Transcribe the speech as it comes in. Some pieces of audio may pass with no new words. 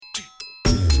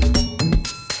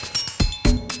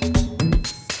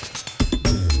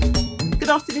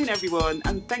afternoon, everyone,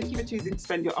 and thank you for choosing to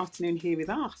spend your afternoon here with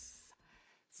us.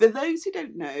 For those who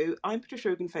don't know, I'm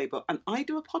Patricia Ogunfaber, and I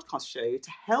do a podcast show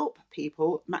to help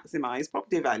people maximise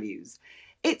property values.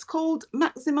 It's called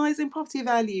Maximising Property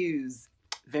Values.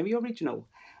 Very original.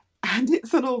 And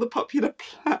it's on all the popular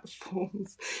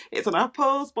platforms. It's on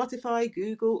Apple, Spotify,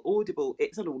 Google, Audible.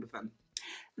 It's on all of them.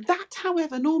 That,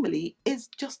 however, normally is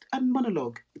just a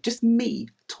monologue, just me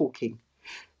talking.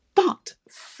 But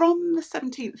from the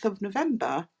 17th of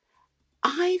November,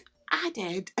 I've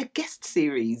added a guest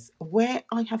series where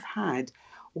I have had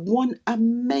one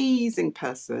amazing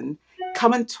person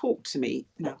come and talk to me.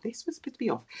 Now, this was supposed to be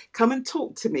off. Come and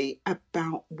talk to me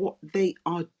about what they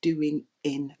are doing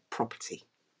in property.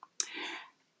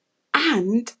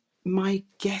 And my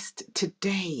guest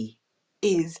today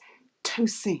is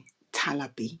Tosin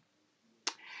Talabi.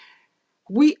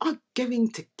 We are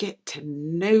going to get to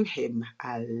know him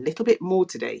a little bit more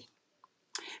today.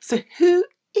 So, who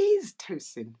is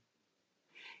Tosin?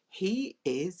 He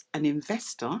is an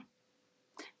investor,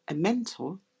 a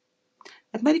mentor,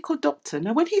 a medical doctor.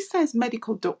 Now, when he says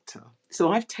medical doctor,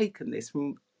 so I've taken this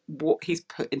from what he's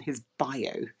put in his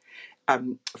bio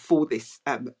for this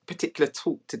particular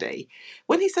talk today.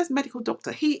 When he says medical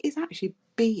doctor, he is actually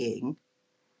being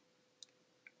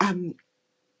a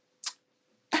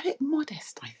bit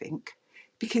modest, I think,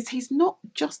 because he's not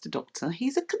just a doctor,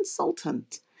 he's a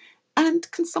consultant. And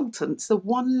consultants are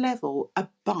one level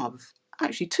above,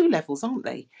 actually two levels, aren't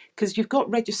they? Because you've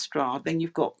got registrar, then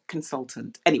you've got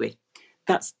consultant. Anyway,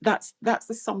 that's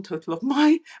the sum total of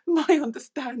my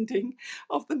understanding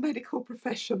of the medical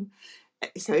profession.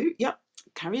 So, yeah,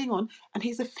 carrying on. And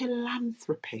he's a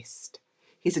philanthropist.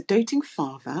 He's a doting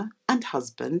father and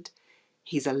husband.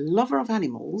 He's a lover of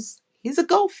animals. He's a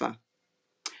golfer.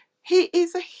 He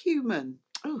is a human.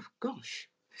 Oh, gosh.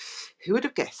 Who would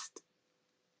have guessed?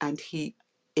 And he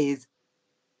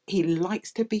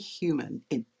likes to be human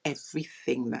in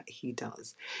everything that he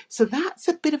does. So that's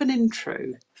a bit of an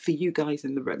intro for you guys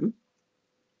in the room.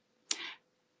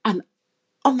 And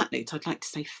on that note, I'd like to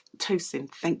say, Tosin,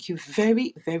 thank you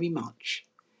very, very much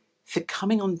for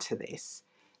coming on to this,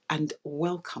 and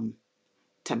welcome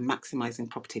to Maximising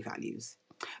Property Values.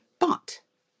 But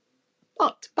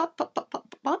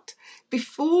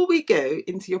before we go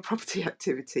into your property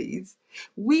activities,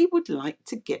 we would like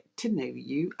to get to know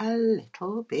you a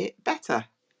little bit better.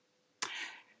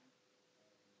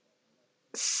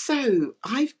 So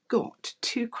I've got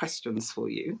 2 questions for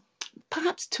you,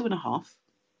 perhaps 2.5.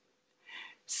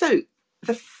 So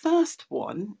the first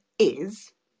one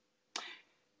is,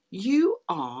 you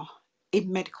are a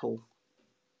medical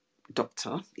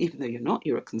doctor, even though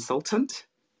you're a consultant.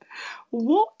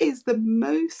 What is the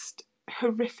most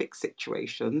horrific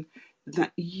situation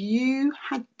that you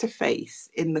had to face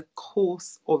in the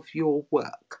course of your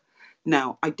work?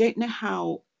 Now, I don't know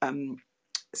how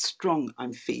strong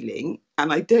I'm feeling,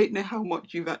 and I don't know how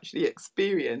much you've actually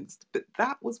experienced, but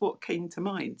that was what came to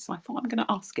mind. So I thought I'm going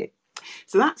to ask it.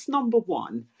 So that's number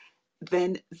one.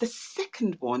 Then the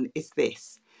second one is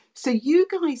this. So you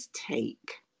guys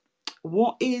take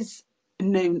what is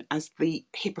known as the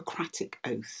Hippocratic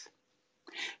Oath.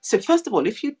 So first of all,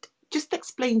 if you just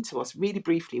explain to us really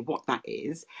briefly what that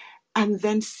is, and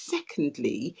then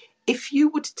secondly, if you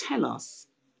would tell us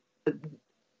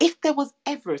if there was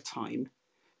ever a time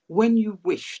when you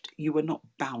wished you were not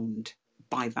bound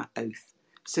by that oath.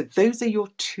 So those are your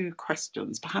 2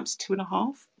 questions, perhaps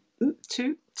 2.5.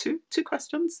 Two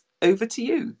questions. Over to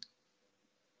you.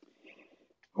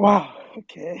 Wow.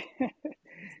 Okay.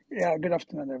 Yeah. Good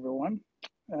afternoon, everyone.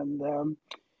 And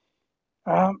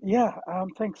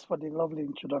thanks for the lovely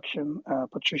introduction,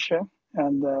 Patricia.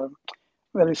 And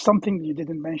well, it's something you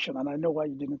didn't mention, and I know why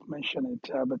you didn't mention it.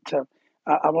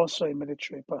 I'm also a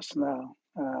military personnel.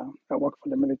 I work for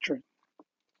the military,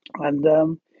 and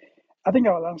I think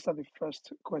I will answer the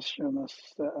first question as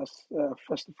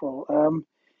first of all.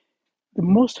 The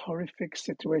most horrific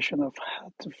situation I've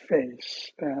had to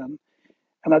face,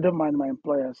 and I don't mind my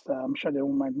employers. I'm sure they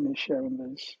won't mind me sharing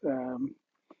this.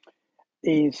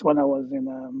 Is when I was in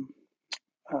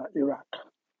Iraq,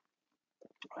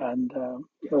 and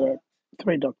there were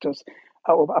 3 doctors.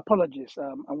 Apologies.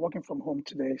 I'm working from home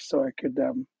today, so I could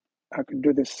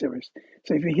do this series.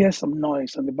 So if you hear some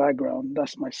noise in the background,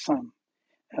 that's my son.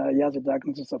 He has a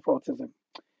diagnosis of autism,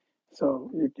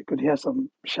 so you could hear some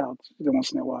shouts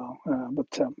once in a while,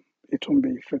 but it won't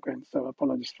be frequent. So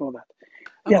apologies for that.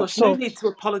 Oh Yeah. gosh, no So need to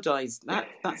apologise.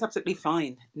 That's absolutely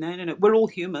fine. No. We're all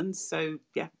humans, so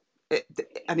yeah.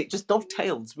 And it just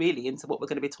dovetails really into what we're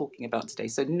going to be talking about today.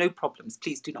 So no problems.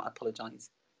 Please do not apologise.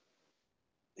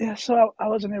 yeah. So I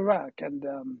was in Iraq, and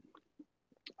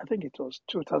I think it was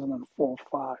 2004,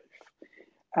 5.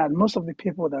 And most of the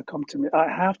people that come to me, I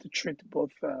have to treat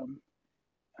um,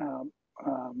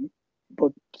 um,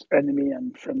 both enemy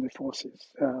and friendly forces.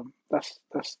 That's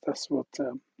what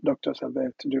doctors are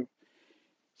there to do.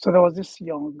 So there was this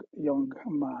young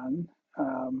man.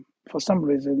 For some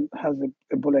reason, has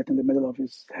a bullet in the middle of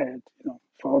his head.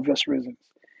 For obvious reasons.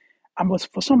 And was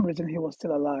for some reason he was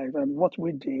still alive. And what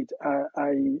we did, I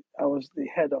was the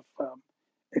head of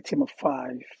a team of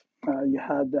 5. You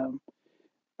had an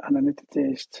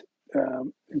anesthetist,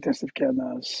 intensive care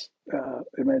nurse, a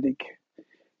medic.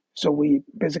 So we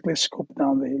basically scope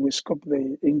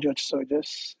the injured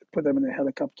soldiers, put them in a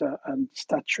helicopter, and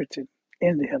start treating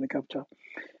in the helicopter.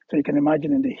 So you can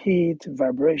imagine in the heat,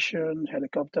 vibration,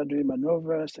 helicopter doing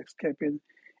maneuvers, escaping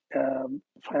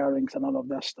firings, and all of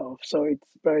that stuff. So it's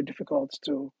very difficult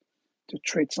to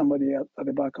treat somebody at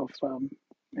the back of a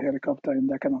helicopter in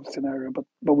that kind of scenario.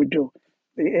 But we do.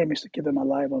 The aim is to keep them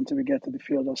alive until we get to the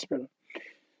field hospital.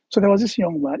 So there was this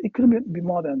young man. He couldn't be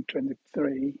more than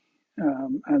 23,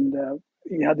 and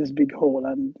he had this big hole,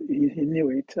 and he knew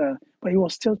it. But he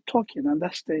was still talking, and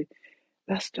that's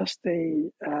just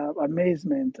the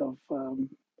amazement of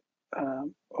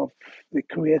the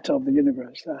creator of the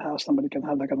universe. How somebody can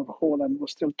have that kind of a hole and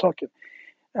was still talking.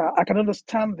 I can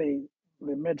understand the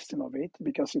medicine of it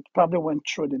because it probably went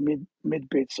through the mid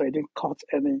bit, so it didn't cut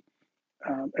any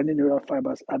neural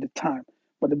fibers at the time.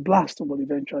 But the blast will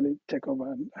eventually take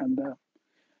over and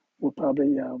would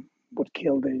probably would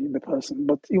kill the person.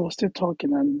 But he was still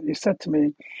talking, and he said to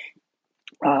me,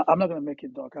 "I'm not going to make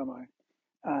it, doc, am I?"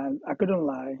 And I couldn't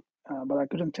lie, but I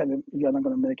couldn't tell him you're not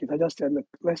going to make it. I just said, "Look,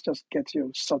 let's just get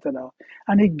you sorted out."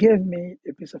 And he gave me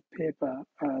a piece of paper,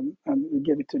 and he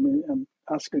gave it to me and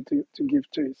asked me to give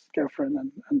to his girlfriend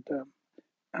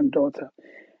and daughter.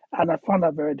 And I found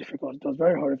that very difficult. It was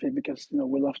very horrific because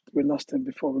we lost him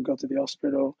before we got to the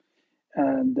hospital.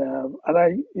 And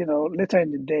I, later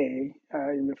in the day, I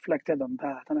reflected on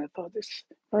that, and I thought this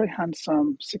very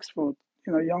handsome, 6 foot,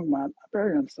 young man, a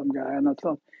very handsome guy, and I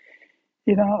thought,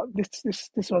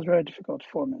 this was very difficult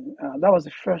for me. That was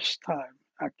the first time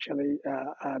actually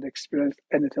I had experienced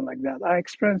anything like that. I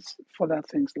experienced further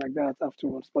things like that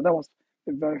afterwards, but that was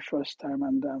the very first time,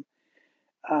 and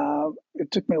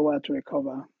it took me a while to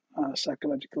recover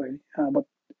psychologically. But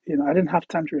I didn't have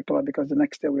time to recover because the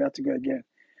next day we had to go again.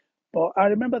 But I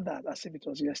remember that as if it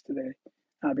was yesterday,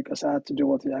 because I had to do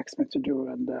what he asked me to do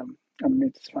and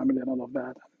meet his family and all of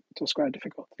that. It was quite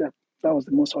difficult. Yeah, that was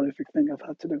the most horrific thing I've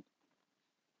had to do.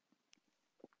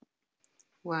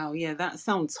 Wow, yeah, that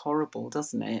sounds horrible,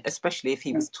 doesn't it? Especially if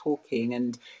he Yeah. was talking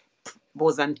and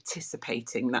was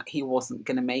anticipating that he wasn't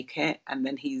going to make it, and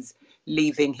then he's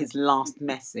leaving his last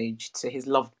message to his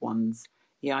loved ones.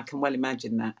 Yeah, I can well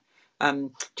imagine that.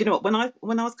 Do you know what?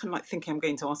 When I was kind of like thinking I'm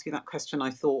going to ask you that question,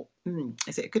 I thought,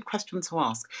 is it a good question to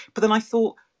ask? But then I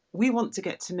thought we want to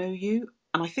get to know you,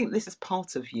 and I think this is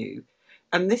part of you,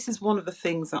 and this is one of the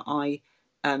things that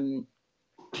um,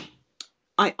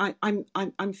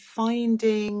 I'm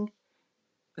finding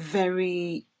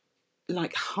very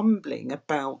like humbling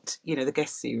about the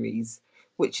guest series,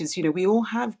 which is we all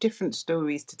have different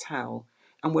stories to tell,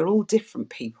 and we're all different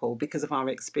people because of our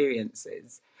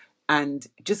experiences, and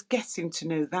just getting to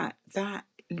know that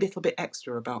little bit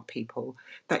extra about people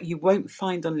that you won't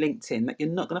find on LinkedIn, that you're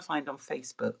not going to find on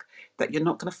Facebook, that you're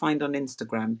not going to find on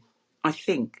Instagram, I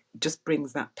think just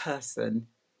brings that person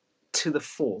to the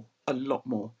fore a lot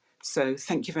more. So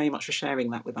thank you very much for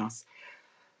sharing that with us.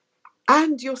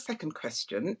 And your second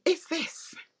question is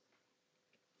this.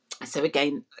 So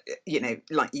again,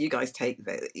 like you guys take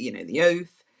the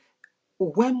oath.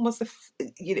 When was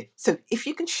so if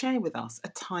you can share with us a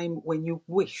time when you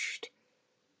wished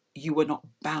you were not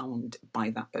bound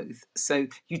by that oath, so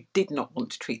you did not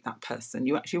want to treat that person,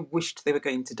 you actually wished they were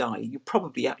going to die, you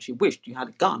probably actually wished you had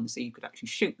a gun so you could actually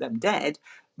shoot them dead,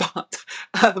 but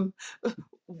um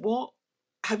what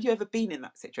have you ever been in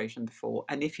that situation before?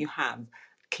 And if you have,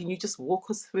 can you just walk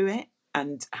us through it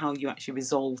and how you actually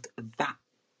resolved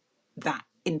that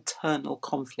internal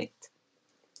conflict,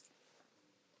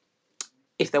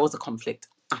 if there was a conflict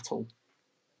at all?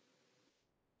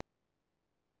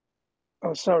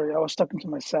 Oh, sorry, I was talking to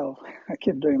myself. I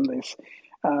keep doing this.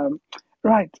 Um,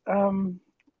 right.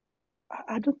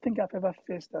 I don't think I've ever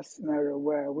faced that scenario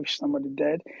where I wish somebody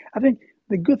dead. I think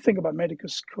the good thing about medical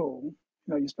school,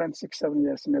 you spend 6, 7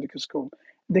 years in medical school.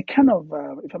 They kind of,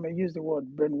 if I may use the word,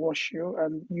 brainwash you,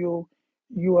 and you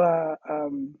are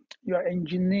you are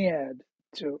engineered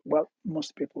to. Well,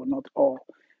 most people, not all.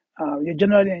 You're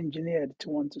generally engineered to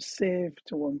want to save,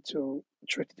 to want to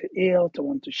treat the ill, to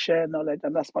want to share knowledge,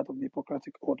 and that's part of the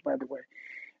Hippocratic Oath, by the way.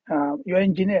 You're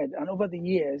engineered, and over the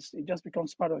years, it just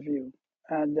becomes part of you.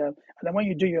 And then when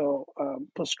you do your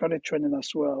postgraduate training as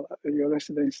well, your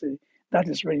residency, that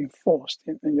is reinforced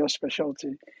in your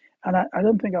specialty. And I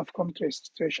don't think I've come to a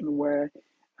situation where,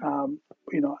 um,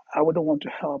 I wouldn't want to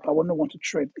help. I wouldn't want to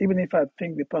trade, even if I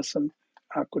think the person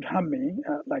could harm me,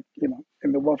 like,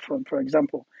 in the war front, for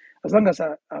example. As long as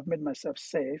I've made myself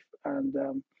safe and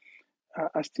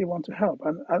I still want to help.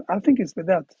 And I think it's with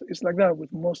that. It's like that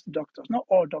with most doctors. Not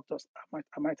all doctors I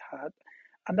might have,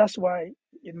 and that's why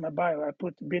in my bio I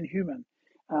put being human.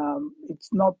 It's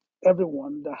not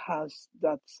everyone that has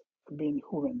that being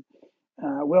human.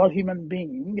 We're all human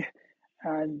beings,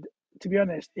 and to be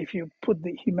honest, if you put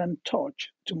the human touch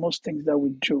to most things that we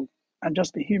do, and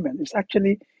just be human, it's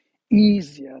actually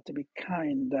easier to be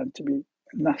kind than to be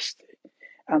nasty.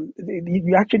 And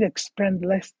you actually expend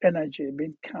less energy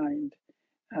being kind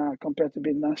compared to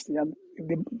being nasty. And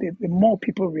the more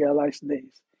people realize this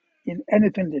in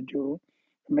anything they do,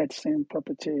 medicine,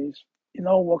 properties, in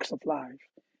all walks of life,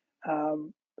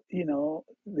 um,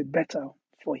 the better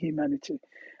for humanity.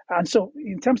 And so,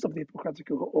 in terms of the Hippocratic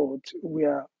Oath, we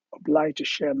are obliged to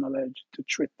share knowledge, to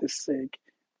treat the sick,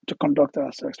 to conduct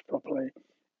ourselves properly.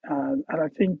 And I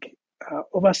think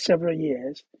over several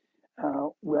years,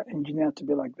 we're engineered to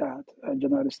be like that,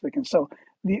 generally speaking. So,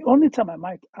 the only time I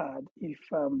might add, if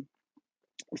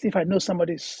I know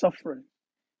somebody is suffering,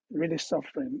 really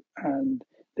suffering, and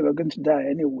they were going to die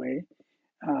anyway,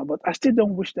 but I still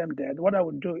don't wish them dead. What I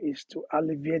would do is to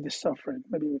alleviate the suffering,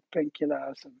 maybe with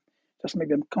painkillers and just make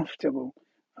them comfortable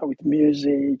with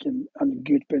music and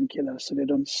good painkillers so they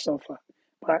don't suffer.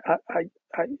 But I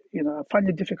find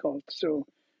it difficult to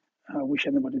wish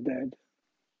anybody dead.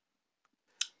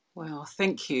 Well,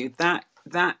 thank you. That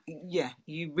yeah,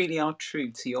 you really are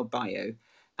true to your bio.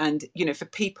 And for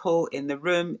people in the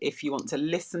room, if you want to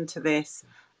listen to this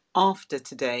after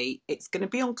today, it's going to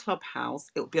be on Clubhouse.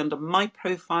 It'll be under my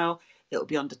profile, it'll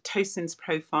be under Tosin's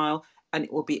profile, and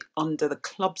it will be under the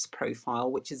club's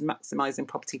profile, which is maximizing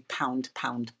property pound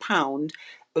pound pound,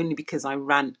 only because I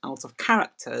ran out of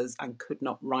characters and could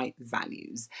not write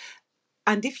values.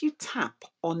 And if you tap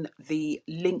on the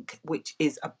link which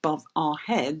is above our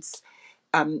heads,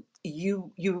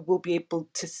 you will be able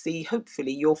to see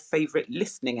hopefully your favorite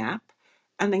listening app,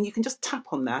 and then you can just tap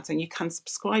on that and you can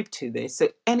subscribe to this. So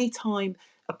anytime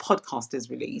a podcast is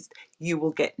released, you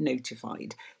will get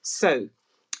notified. So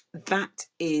that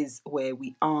is where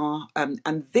we are, and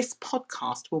this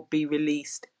podcast will be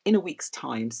released in a week's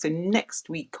time. So next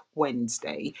week,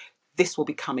 Wednesday, this will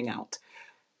be coming out.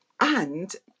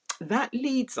 And that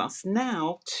leads us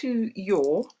now to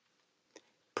your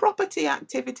property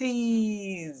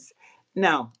activities.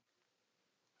 Now,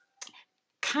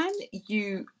 can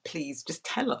you please just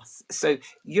tell us? So,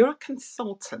 you're a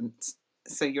consultant,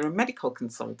 so you're a medical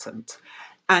consultant,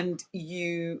 and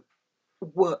you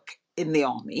work in the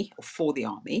army or for the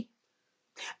army,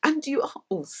 and you are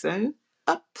also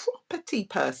a property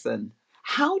person.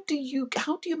 How do you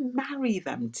marry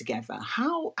them together?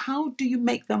 How do you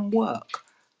make them work?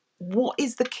 What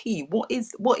is the key? What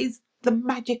is the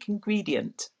magic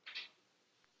ingredient?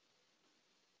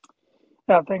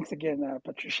 Thanks again,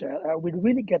 Patricia. We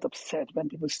really get upset when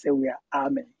people say we are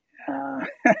army. Uh,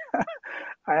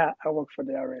 I work for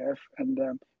the RAF, and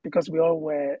because we all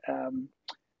wear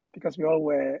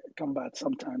combat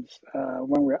sometimes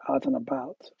when we're out and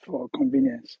about for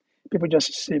convenience. People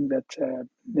just assume that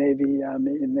Navy,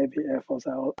 Army, and Navy Air Force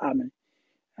are all Army.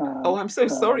 Oh, Um, I'm so um,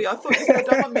 sorry. I thought you said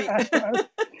army.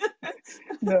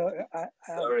 no, I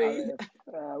am Sorry. RAF.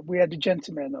 We are the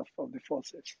gentlemen of the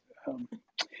forces. Um,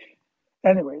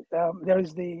 Anyway, there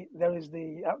is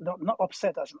the not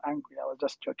upset as in angry. I was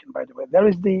just joking, by the way. There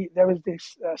is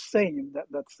this saying that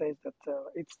says that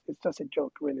it's just a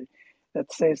joke, really.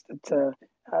 That says that the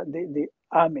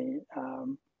army are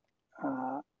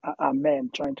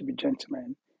men trying to be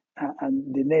gentlemen,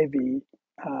 and the navy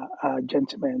are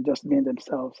gentlemen just being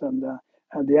themselves, and the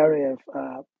RAF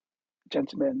are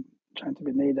gentlemen trying to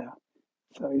be neither.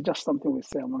 So it's just something we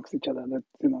say amongst each other that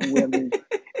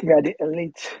we are the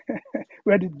elite.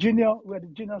 We are the junior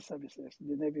services.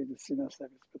 The Navy is the senior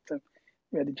service, but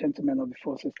we are the gentlemen of the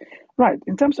forces. Right.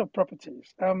 In terms of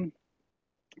properties,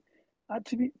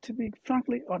 to be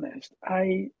frankly honest,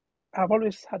 I've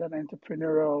always had an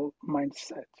entrepreneurial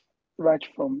mindset right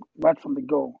from the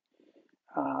go.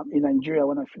 In Nigeria,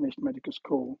 when I finished medical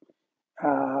school,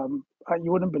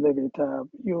 you wouldn't believe it.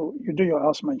 You do your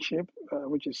housemanship,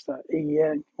 which is a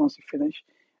year once you finish,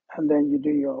 and then you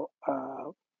do your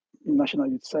national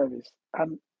youth service.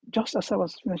 And just as I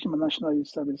was finishing my national youth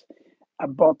service, I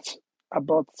bought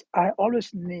But I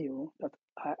always knew that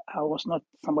I was not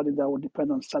somebody that would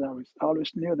depend on salaries. I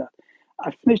always knew that.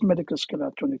 I finished medical school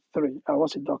at 23. I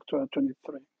was a doctor at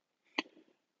 23.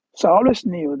 So I always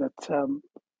knew that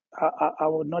I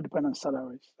would not depend on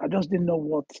salaries. I just didn't know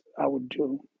what I would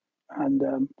do.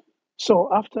 And so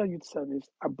after youth service,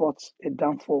 I bought a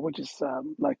Danfo, which is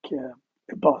like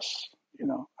a bus. I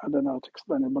don't know how to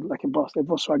explain it, but like a bus, a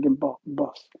Volkswagen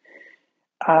bus,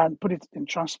 and put it in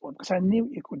transport because I knew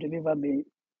it could deliver me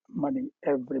money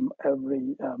every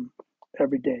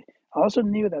day. I also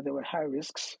knew that there were high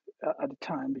risks at the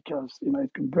time because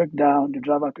it could break down, the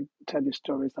driver could tell you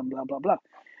stories and blah blah blah.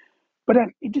 But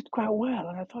then it did quite well,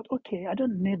 and I thought, okay, I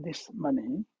don't need this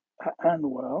money. I earned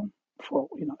well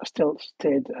I still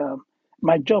stayed.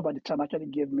 My job at the time actually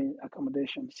gave me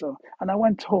accommodation, so and I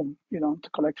went home, to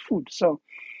collect food. So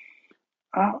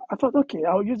I thought, okay,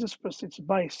 I'll use this proceeds to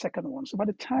buy a second one. So by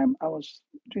the time I was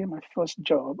doing my first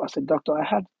job as a doctor, I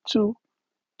had two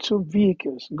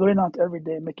vehicles going out every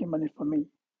day, making money for me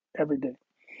every day,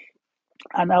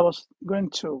 and I was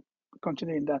going to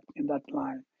continue in that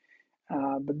line.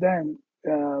 But then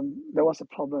there was a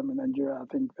problem in Nigeria. I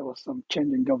think there was some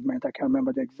change in government. I can't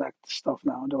remember the exact stuff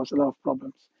now. There was a lot of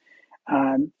problems,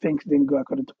 and things didn't go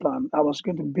according to plan. I was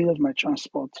going to build my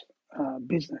transport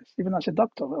business. Even as a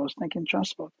doctor, I was thinking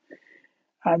transport.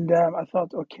 And I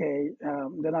thought, okay,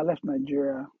 then I left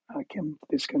Nigeria. I came to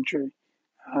this country.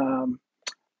 Um,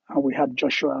 and we had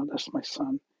Joshua, that's my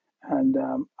son. And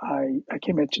I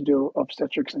came here to do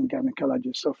obstetrics and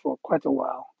gynecology. So for quite a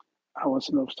while, I was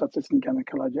in obstetrics and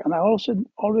gynecology. And I also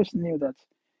always knew that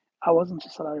I wasn't a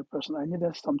salary person. I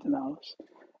needed something else.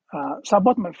 So I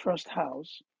bought my first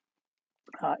house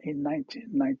in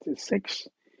 1996,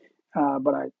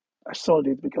 but I sold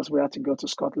it because we had to go to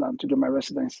Scotland to do my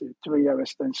residency, 3-year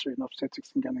residency in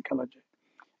obstetrics and gynecology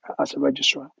as a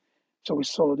registrar. So we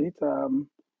sold it.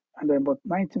 And then, about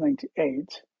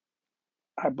 1998,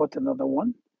 I bought another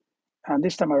one. And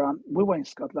this time around, we were in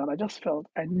Scotland. I just felt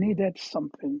I needed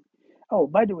something. Oh,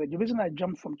 by the way, the reason I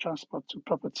jumped from transport to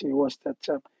property was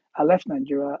that I left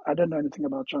Nigeria. I don't know anything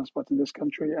about transport in this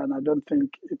country, and I don't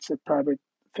think it's a private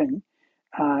thing.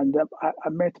 And I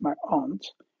met my aunt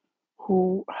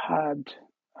who had,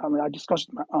 I mean, I discussed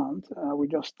with my aunt. We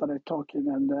just started talking,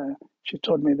 and she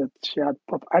told me that she had.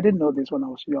 I didn't know this when I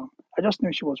was young. I just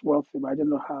knew she was wealthy, but I didn't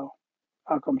know how.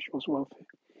 How come she was wealthy?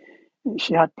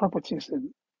 She had properties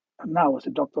in. Now as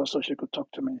a doctor, so she could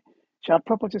talk to me. She had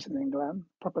properties in England,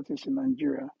 properties in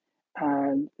Nigeria,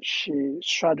 and she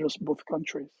straddles both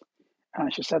countries.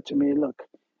 And she said to me, "Look,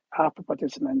 I have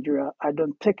properties in Nigeria. I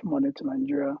don't take money to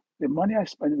Nigeria. The money I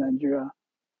spend in Nigeria,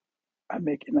 I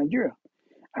make in Nigeria.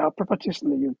 I have properties in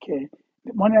the UK.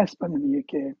 The money I spend in the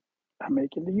UK, I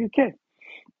make in the UK."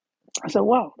 I said,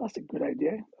 "Wow, that's a good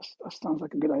idea. That sounds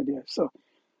like a good idea." So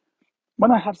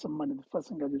when I had some money, the first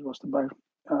thing I did was to buy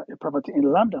a property in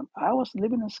London. I was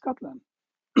living in Scotland.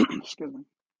 Excuse me.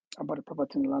 I bought a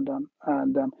property in London,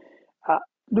 and uh,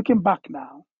 looking back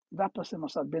now, that person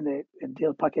must have been a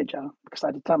deal packager because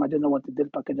at the time I didn't know what the deal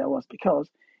packager was because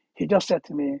he just said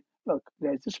to me, "Look,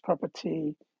 there's this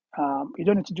property. You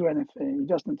don't need to do anything. You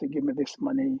just need to give me this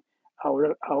money. I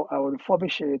will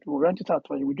refurbish it. We'll rent it out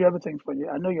for you. We do everything for you.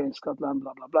 I know you're in Scotland,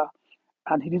 blah blah blah."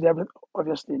 And he did everything.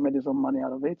 Obviously, he made his own money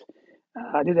out of it.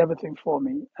 I did everything for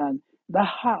me, and that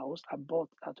house I bought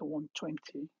at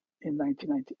 120 in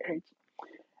 1998.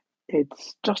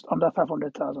 It's just under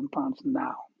 £500,000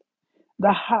 now.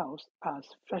 That house has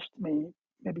fetched me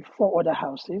maybe four other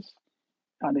houses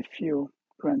and a few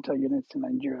rental units in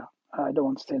Nigeria. I don't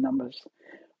want to say numbers,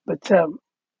 but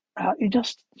it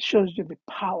just shows you the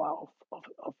power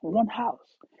of one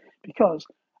house. Because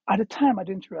at the time, I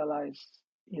didn't realize,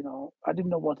 I didn't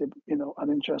know what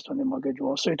an interest on the mortgage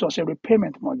was. So it was a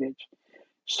repayment mortgage.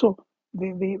 So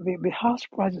the house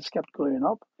prices kept going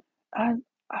up, and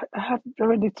I had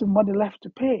very little money left to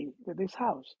pay with this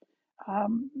house.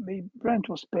 The rent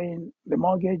was paying the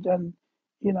mortgage, and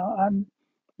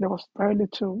there was very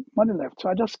little money left. So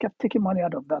I just kept taking money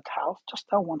out of that house, just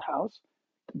that one house,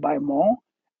 to buy more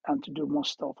and to do more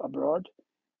stuff abroad.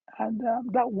 And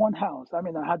that one house, I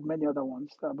mean, I had many other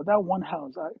ones, but that one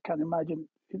house, I can imagine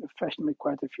it fetched me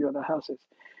quite a few other houses.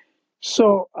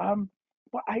 So,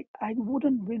 but I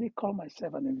wouldn't really call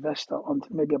myself an investor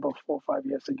until maybe about 4 or 5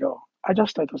 years ago. I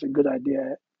just thought it was a good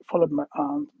idea. Followed my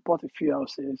aunt, bought a few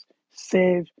houses,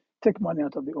 saved, take money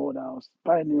out of the old house,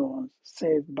 buy new ones,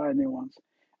 save, buy new ones.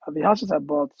 The houses I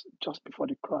bought just before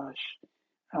the crash,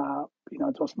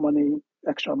 it was money,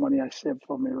 extra money I saved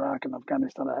from Iraq and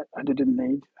Afghanistan. I didn't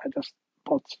need.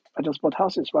 Bought, I just bought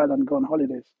houses rather than go on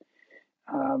holidays.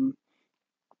 Um,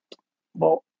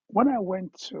 but when I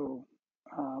went to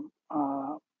um,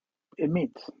 uh, a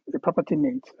meet, a property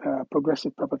meet,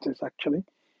 progressive properties actually,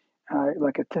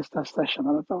 like a tester session.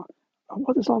 And I thought,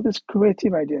 what is all these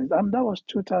creative ideas? And that was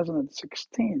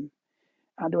 2016.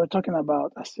 And they were talking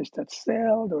about assisted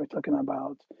sale. They were talking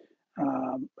about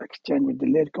exchange with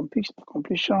delayed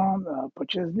completion,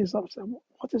 purchase this.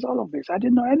 What is all of this? I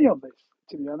didn't know any of this,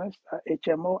 to be honest.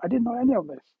 HMO, I didn't know any of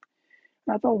this.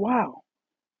 And I thought, wow,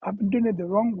 I've been doing it the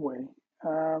wrong way.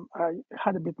 I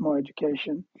had a bit more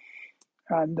education.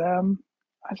 And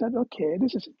I said, okay,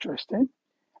 this is interesting.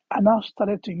 I now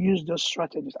started to use those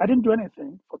strategies. I didn't do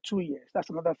anything for 2 years. That's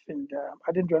another thing.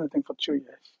 I didn't do anything for 2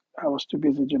 years. I was too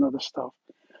busy doing other stuff.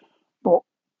 But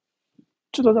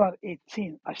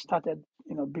 2018, I started,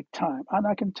 big time. And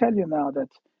I can tell you now that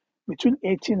between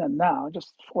 18 and now,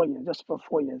 just 4 years, just for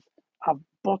 4 years, I've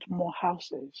bought more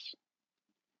houses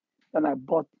than I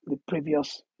bought the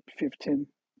previous 15,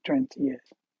 20 years.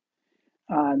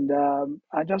 And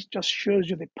I just shows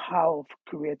you the power of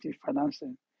creative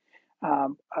financing.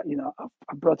 I've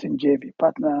brought in JV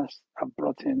partners. I've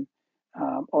brought in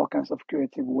all kinds of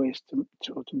creative ways to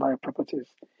buy properties.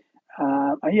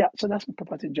 And yeah, so that's my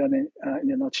property journey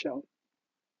in a nutshell.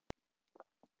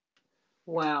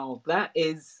 Wow, that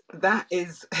is that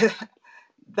is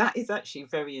actually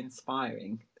very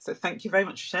inspiring. So thank you very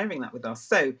much for sharing that with us.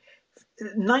 So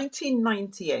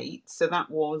 1998, so that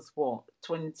was what,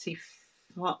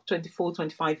 24,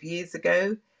 25 years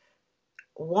ago.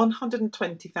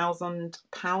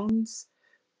 £120,000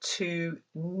 to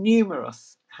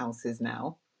numerous houses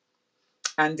now.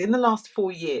 And in the last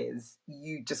 4 years,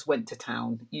 you just went to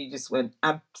town. You just went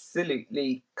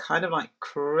absolutely kind of like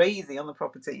crazy on the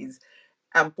properties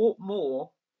and bought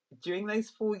more during those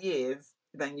 4 years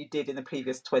than you did in the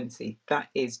previous 20. That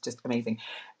is just amazing.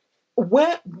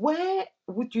 Where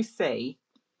would you say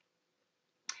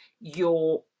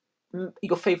your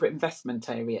your favorite investment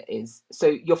area is?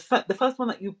 So the first one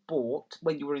that you bought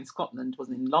when you were in Scotland was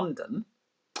in London,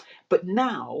 but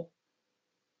now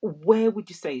where would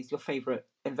you say is your favorite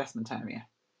investment area?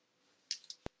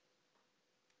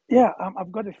 Yeah, I've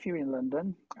got a few in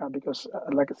London because,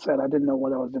 like I said, I didn't know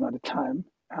what I was doing at the time.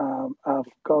 I've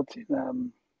got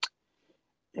in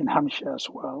Hampshire as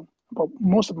well, but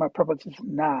most of my properties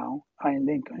now are in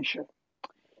Lincolnshire.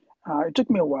 It took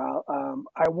me a while.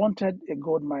 I wanted a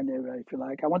gold mine area, if you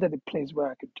like. I wanted a place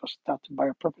where I could just start to buy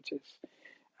properties.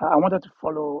 I wanted to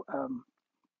follow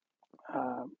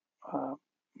uh, uh,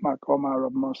 Mark Omar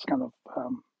Robmo's kind of,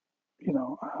 you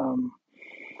know, um,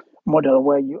 model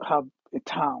where you have a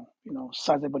town,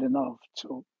 sizable enough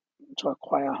to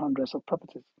acquire hundreds of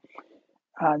properties.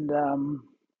 And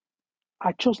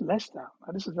I chose Leicester.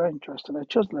 This is very interesting. I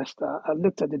chose Leicester. I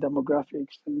looked at the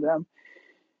demographics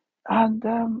and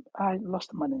I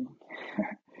lost money.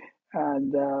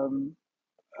 And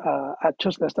I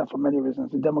chose Leicester for many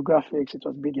reasons. The demographics, it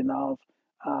was big enough.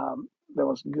 There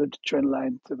was good train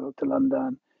line to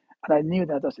London. And I knew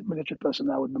that as a military person,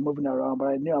 I would be moving around, but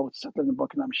I knew I would settle in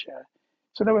Buckinghamshire.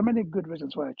 So there were many good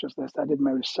reasons why I chose Leicester. I did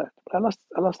my research, but I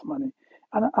lost money.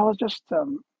 And I was just,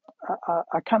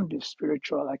 I can't be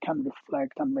spiritual. I can't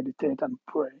reflect and meditate and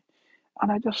pray.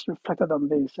 And I just reflected on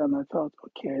this and I thought,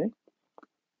 okay,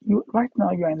 right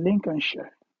now you're in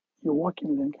Lincolnshire. You work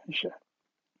in Lincolnshire.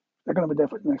 They're going to be there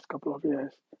for the next couple of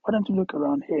years. Why don't you look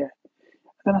around here?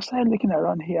 And then I started looking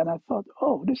around here and I thought,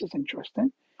 oh, this is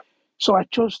interesting. So I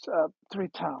chose three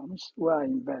towns where I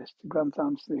invest: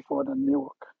 Grantham, Sleaford, and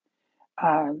Newark.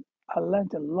 And I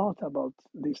learned a lot about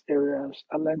these areas.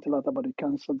 I learned a lot about the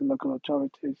council, the local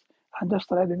authorities, and just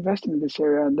started investing in this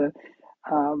area. And then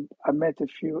I met a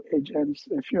few agents.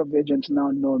 A few of the agents now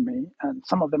know me, and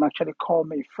some of them actually call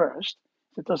me first.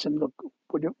 They told him, look,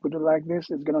 would you like this?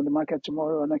 It's going on the market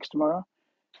tomorrow or next tomorrow.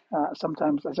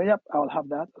 Sometimes I say, yep, I'll have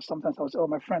that. Sometimes I'll say, oh,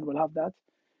 my friend will have that.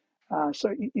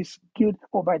 So it's good.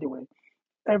 Oh, by the way,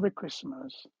 every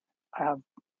Christmas, I have,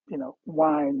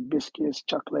 wine, biscuits,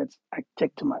 chocolates. I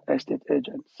take to my estate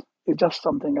agents. It's just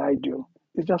something I do.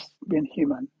 It's just being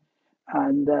human.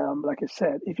 And like I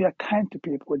said, if you're kind to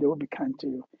people, they will be kind to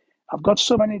you. I've got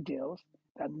so many deals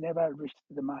that never reached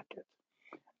the market.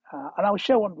 And I'll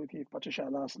share one with you if Patricia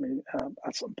allows me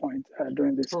at some point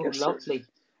during this Oh, guest series. lovely.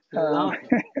 Um, Love.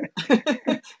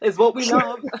 It's what we so,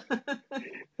 love.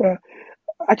 uh,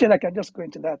 actually, I can just go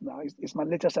into that now. It's my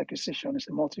latest acquisition. It's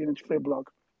a multi-unit free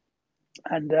block.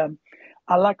 And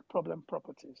I like problem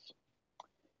properties.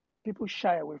 People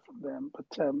shy away from them, but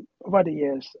over the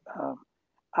years,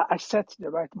 I set the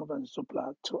right move on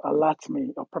Zoopla to alert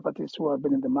me of properties who have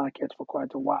been in the market for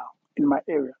quite a while in my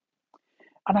area.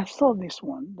 And I saw this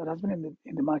one that has been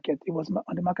in the market. It was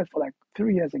on the market for like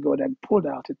 3 years ago, then pulled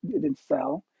out. It didn't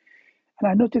sell. And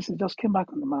I noticed it just came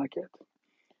back on the market.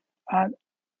 And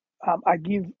I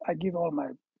give all my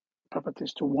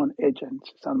properties to one agent.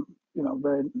 So I'm,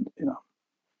 very,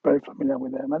 very familiar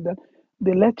with them. And then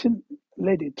the letting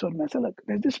lady told me, I said, look,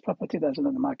 there's this property that's on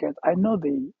the market. I know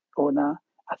the owner.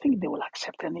 I think they will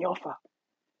accept any offer.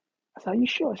 I said, are you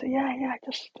sure? I said, yeah,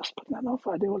 just put in an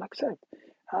offer. They will accept.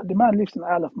 The man lives in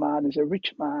Isle of Man. He's a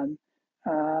rich man.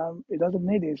 He doesn't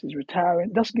need this. He's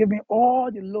retiring. Just give me all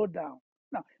the lowdown.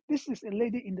 Now, this is a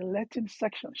lady in the letting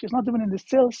section. She's not even in the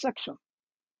sales section.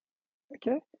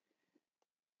 Okay?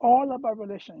 All about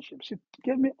relationships. She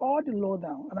gave me all the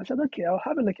lowdown. And I said, okay, I'll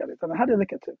have a look at it. And I had a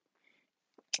look at it.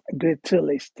 Grade 2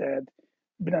 listed,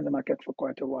 been on the market for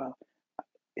quite a while.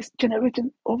 It's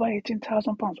generating over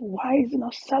 £18,000. Why is it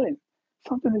not selling?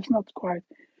 Something is not quite.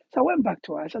 So I went back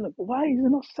to her. I said, look, why is it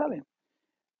not selling?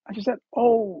 And she said,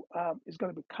 oh, it's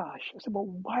going to be cash. I said, well,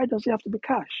 why does it have to be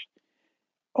cash?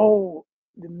 Oh,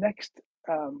 the next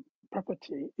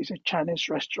property is a Chinese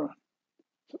restaurant.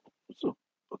 So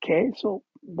okay, so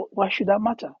why should that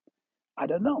matter? I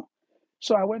don't know.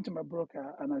 So I went to my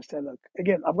broker and I said, look,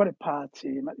 again, I've got a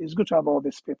party. It's good to have all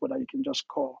these people that you can just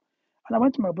call. And I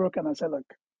went to my broker and I said,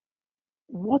 look,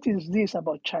 what is this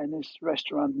about Chinese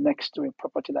restaurant next to a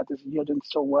property that is yielding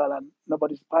so well and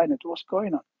nobody's buying it? What's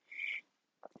going on?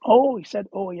 Oh, he said,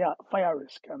 oh yeah, fire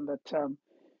risk, and that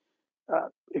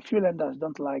a few lenders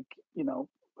don't like,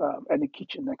 any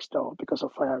kitchen next door because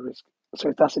of fire risk. So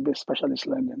it has to be a specialist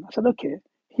lending. I said, okay,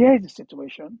 here is the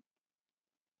situation.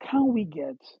 Can we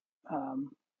get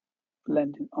um,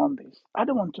 lending on this? I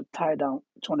don't want to tie down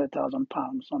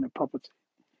 £200,000 on a property.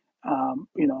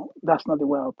 That's not the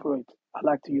way I operate. I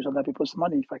like to use other people's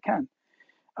money if I can.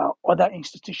 Other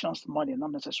institutions' money,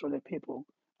 not necessarily people.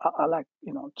 I like,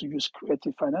 to use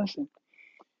creative financing.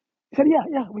 He said,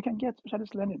 yeah, we can get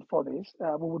specialist lending for this.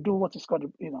 We will do what is called,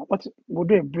 we'll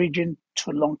do a bridging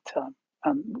to long term.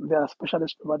 And there are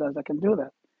specialist providers that can do that.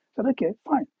 I said, okay,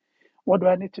 fine. What do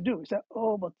I need to do? He said,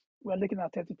 oh, but we're looking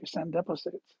at 30%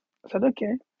 deposits. I said,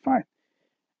 okay, fine.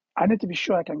 I need to be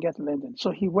sure I can get lending.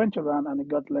 So he went around and he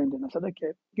got lending. I said,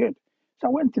 okay, good. So I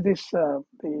went to this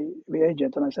the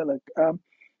agent and I said, look,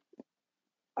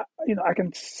 I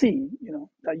can see,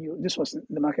 that this was in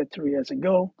the market 3 years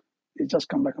ago. It's just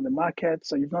come back on the market,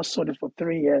 so you've not sold it for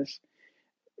 3 years.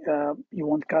 You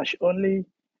want cash only,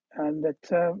 and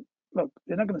that look,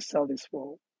 they're not going to sell this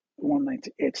for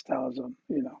 198,000.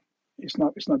 It's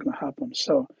not going to happen.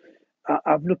 So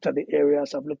I've looked at the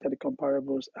areas, I've looked at the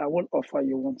comparables. I will offer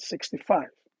you 165.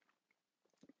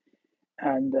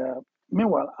 And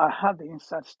meanwhile, I had the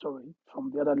inside story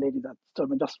from the other lady that told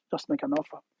me just make an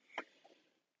offer.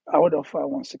 I would offer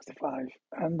 165,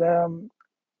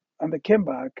 and they came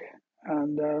back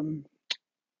and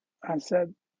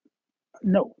said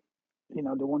no. They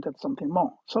wanted something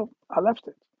more, so I left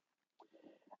it.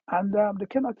 And they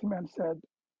came back to me and said,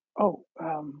 "Oh,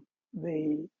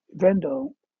 the vendor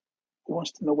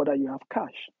wants to know whether you have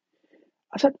cash."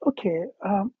 I said, "Okay,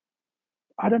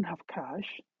 I don't have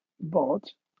cash, but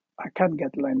I can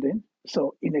get lending,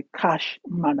 so in a cash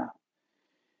manner."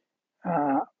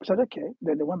 I said, okay.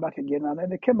 Then they went back again, and then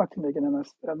they came back to me again,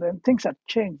 and then things had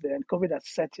changed. Then COVID had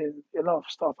set in, a lot of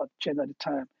stuff had changed at the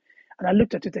time, and I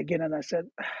looked at it again, and I said,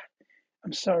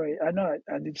 "I'm sorry. I know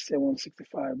I did say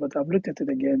 165, but I've looked at it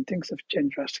again. Things have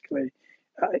changed drastically.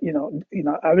 I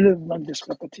really want this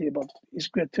property, but it's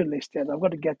great to list it. I've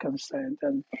got to get consent,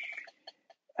 and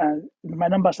my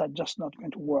numbers are just not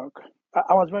going to work."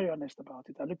 I was very honest about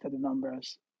it. I looked at the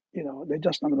numbers. They're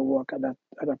just not going to work at that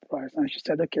price. And she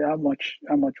said, "Okay, how much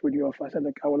would you offer?" I said,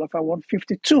 "Look, I will offer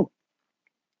 152."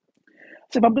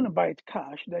 So if I'm going to buy it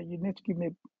cash, then you need to give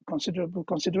me considerable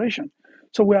consideration.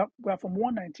 So we are from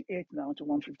 198 now to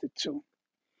 152.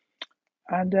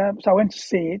 And so I went to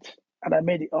see it, and I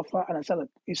made the offer, and I said, "Look,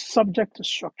 it's subject to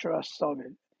structural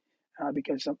survey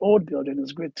because it's an old building,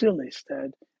 it's grade 2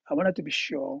 listed. I wanted to be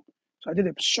sure." So I did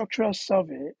a structural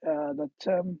survey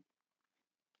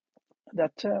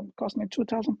that cost me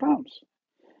 £2,000.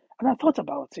 And I thought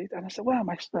about it, and I said, "Why am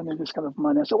I spending this kind of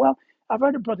money?" I said, "Well, I've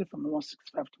already brought it from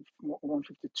 165 to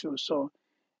 152, so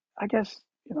I guess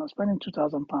spending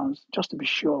 £2,000 just to be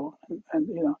sure,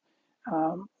 and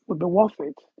would be worth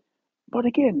it." But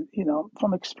again,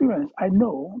 from experience, I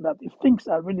know that if things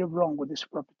are really wrong with this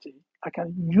property, I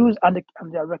can use, and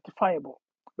they are rectifiable,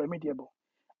 remediable.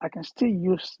 I can still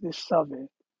use this survey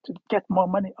to get more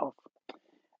money off.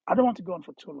 I don't want to go on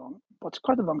for too long, but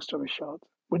quite a long story short,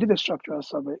 we did a structural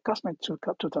survey. It cost me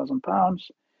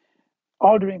 £2,000.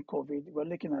 All during COVID, we're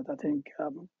looking at, I think,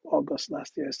 August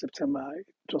last year, September.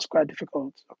 It was quite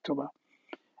difficult, October.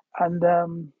 And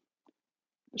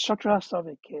The structural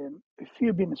survey came. A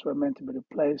few buildings were meant to be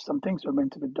replaced. Some things were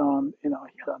meant to be done, here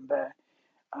and there.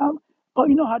 Um, but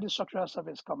you know how the structural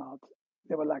surveys come out?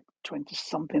 There were like 20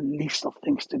 something list of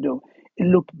things to do. It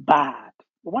looked bad.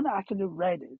 But when I actually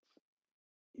read it,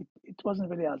 it wasn't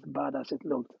really as bad as it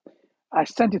looked. I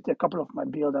sent it to a couple of my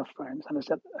builder friends and I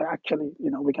said, actually,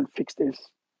 we can fix this,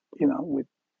 with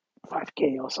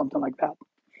 5K or something like that.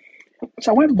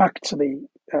 So I went back to the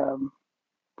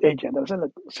agent. I said,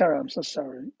 look, Sarah, I'm so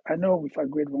sorry. I know we've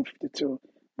agreed 152,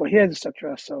 but here's the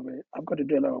structural survey. I've got to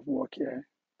do a lot of work here.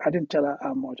 I didn't tell her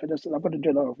how much. I just said, I've got to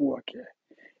do a lot of work here.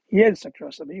 Here's the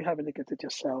structural survey. You have a look at it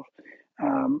yourself.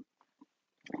 Um,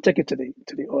 take it to the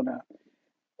owner.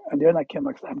 And the owner came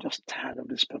back and said, I'm just tired of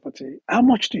this property. How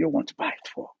much do you want to buy it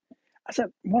for? I said,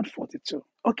 142.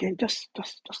 Okay, just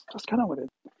get on with it.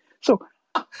 So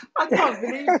I can't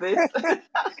believe this.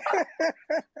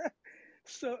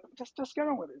 so just get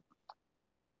on with it.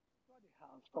 Bought the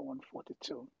house for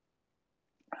 142.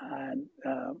 And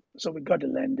so we got the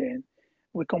lending.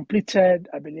 We completed,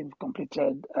 I believe,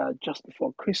 just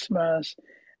before Christmas,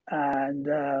 and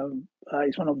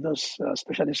it's one of those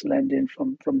specialist lending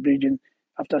from Bridging.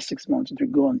 After 6 months, we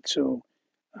go on to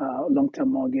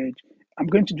long-term mortgage. I'm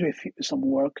going to do some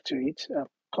work to it.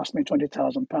 Cost me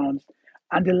 £20,000,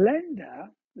 and the lender,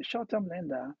 the short-term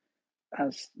lender,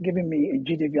 has given me a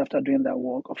GDV after doing that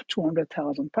work of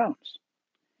 £200,000.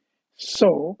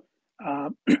 So. Uh,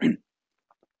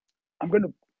 I'm going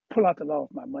to pull out a lot of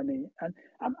my money, and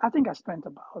I think I spent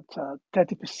about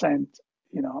 30%.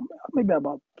 Maybe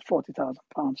about £40,000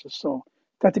 or so.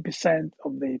 30%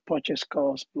 of the purchase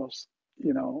cost plus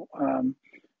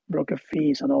broker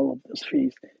fees and all of those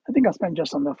fees. I think I spent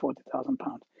just under £40,000.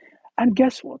 And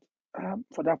guess what?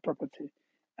 For that property,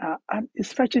 and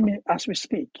it's fetching me as we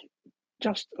speak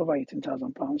just over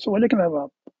 £18,000. So we're looking at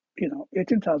about,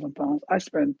 £18,000. I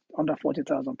spent under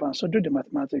 £40,000. So do the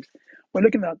mathematics. We're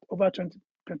looking at over 20%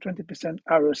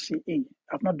 ROCE.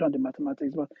 I've not done the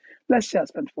mathematics, but let's say I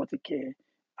spent 40K.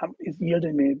 It's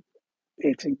yielding me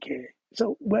 18K.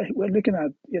 So we're looking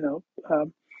at,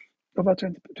 over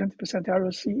 20%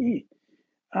 ROCE.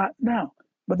 Now,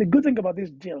 but the good thing about this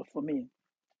deal for me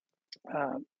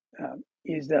uh,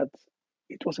 is that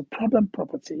it was a problem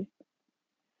property.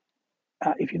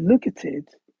 If you look at it,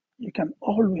 you can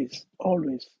always,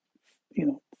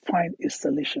 find a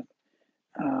solution.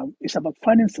 It's about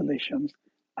finding solutions,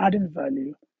 adding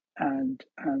value, and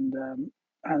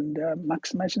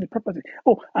maximizing the property.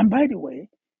 Oh, and by the way,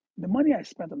 the money I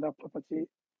spent on that property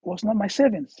was not my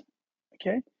savings.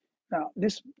 Okay, now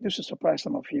this will surprise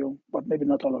some of you, but maybe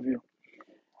not all of you.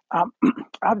 I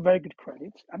have very good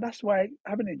credit, and that's why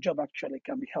having a job actually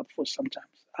can be helpful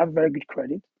sometimes. I have very good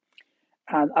credit.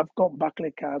 And I've got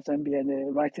Barclay cards,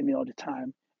 MBNA writing me all the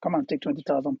time. Come and take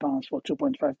 £20,000 for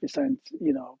 2.5%,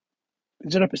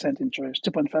 0% interest,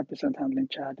 2.5% handling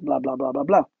charge, blah, blah, blah, blah,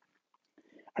 blah.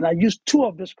 And I used two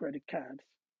of those credit cards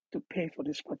to pay for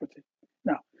this property.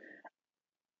 Now,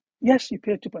 yes, you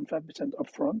pay 2.5%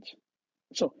 upfront,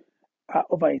 so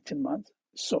over 18 months.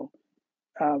 So,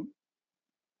 and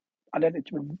then it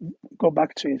will go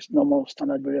back to its normal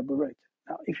standard variable rate.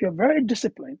 Now, if you're very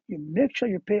disciplined, you make sure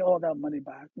you pay all that money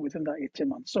back within that 18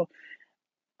 months. So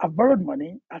I've borrowed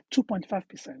money at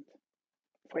 2.5%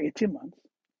 for 18 months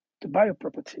to buy a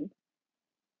property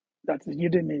that is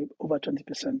yielding me over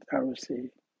 20% ROC.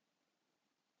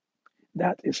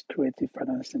 That is creative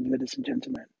financing, ladies and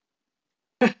gentlemen.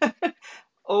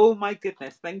 Oh my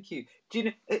goodness, thank you. Do you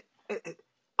know,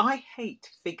 I hate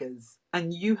figures,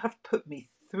 and you have put me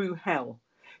through hell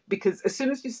because as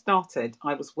soon as you started,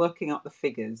 I was working out the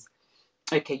figures.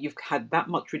 Okay, you've had that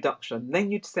much reduction.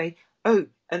 Then you'd say, oh,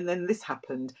 and then this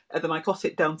happened, and then I got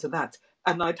it down to that.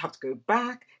 And I'd have to go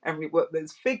back and rework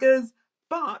those figures.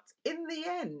 But in the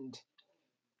end,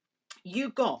 you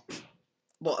got,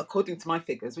 well, according to my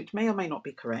figures, which may or may not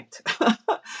be correct,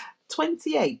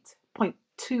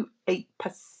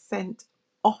 28.28%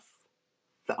 off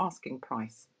the asking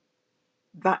price.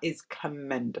 That is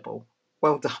commendable.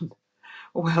 Well done.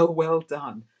 Well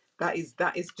done. That is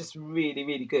just really,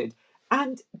 really good.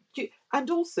 And and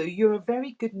also you're a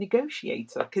very good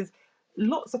negotiator because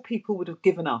lots of people would have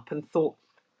given up and thought,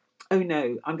 oh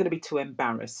no, I'm going to be too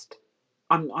embarrassed.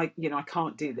 I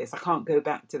can't do this. I can't go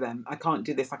back to them. I can't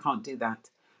do this. I can't do that.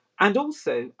 And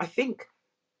also, I think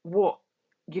what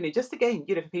just again,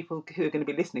 for people who are going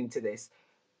to be listening to this,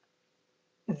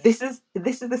 this is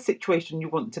the situation you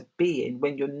want to be in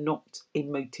when you're not a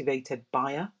motivated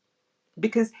buyer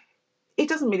because it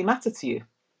doesn't really matter to you.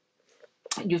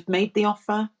 You've made the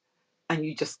offer, and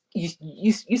you just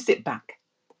you sit back,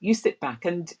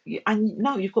 and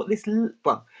now you've got this.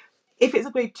 Well, If it's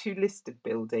a grade 2 listed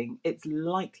building, it's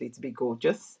likely to be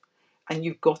gorgeous and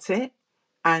you've got it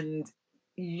and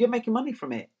you're making money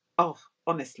from it. Oh,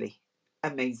 honestly,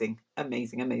 amazing,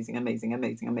 amazing, amazing, amazing,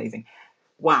 amazing, amazing.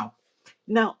 Wow.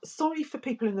 Now, sorry for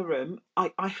people in the room.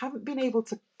 I haven't been able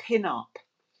to pin up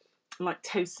like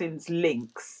Tosin's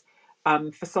links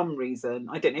for some reason.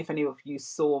 I don't know if any of you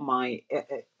saw my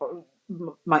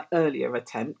earlier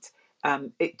attempt.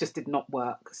 It just did not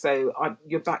work. So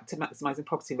you're back to maximizing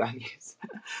property values,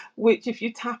 which if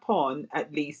you tap on,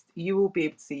 at least you will be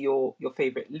able to see your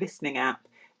favorite listening app,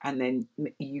 and then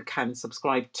you can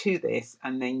subscribe to this,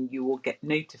 and then you will get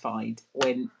notified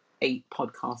when a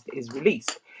podcast is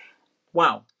released.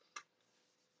 Wow.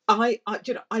 I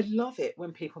love it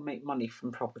when people make money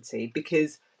from property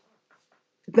because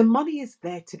the money is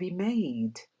there to be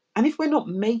made. And if we're not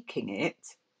making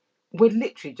it, we're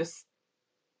literally just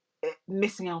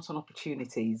missing out on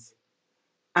opportunities.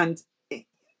 And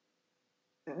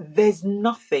there's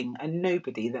nothing and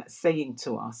nobody that's saying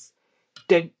to us,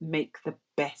 don't make the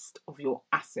best of your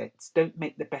assets, don't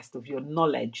make the best of your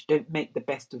knowledge, don't make the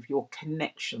best of your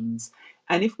connections.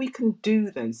 And if we can do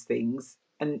those things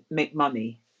and make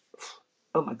money,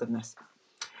 oh my goodness.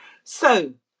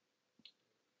 So,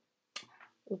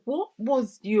 what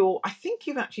was I think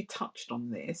you've actually touched on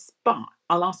this, but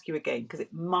I'll ask you again because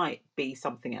it might be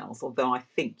something else, although I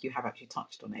think you have actually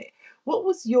touched on it. What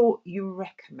was your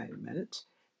eureka moment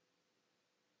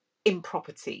in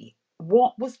property?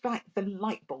 What was like the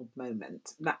light bulb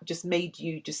moment that just made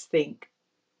you just think,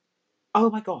 oh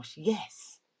my gosh,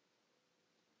 yes,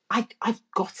 I've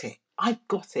got it. I've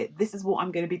got it. This is what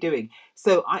I'm going to be doing.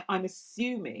 So I'm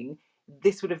assuming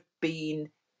this would have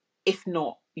been, if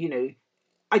not,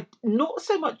 I not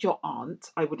so much your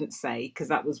aunt, I wouldn't say, because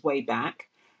that was way back.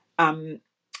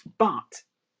 But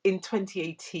in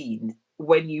 2018,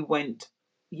 when you went,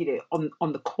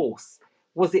 on the course,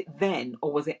 was it then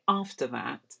or was it after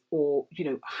that? Or,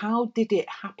 how did it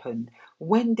happen?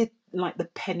 When did like the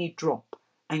penny drop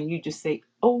and you just say,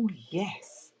 oh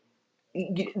yes,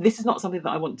 this is not something that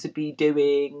I want to be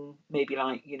doing maybe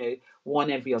like,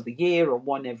 one every other year or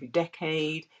one every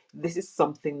decade. This is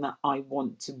something that I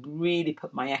want to really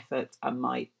put my effort and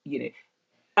my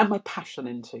passion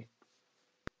into.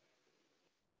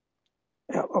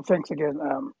 Yeah, well, thanks again,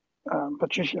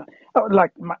 Patricia. Oh,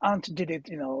 like my aunt did it,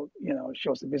 she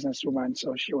was a businesswoman,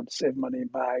 so she would save money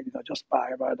by, just buy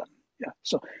rather than, yeah.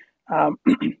 So, I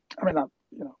mean,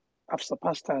 I've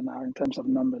surpassed her now in terms of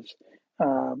numbers,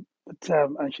 and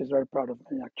she's very proud of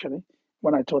me actually.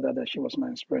 When I told her that she was my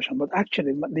inspiration, but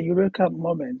actually, the eureka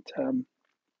moment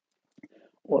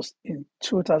was in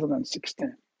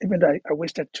 2016. Even though I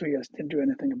wasted 2 years, didn't do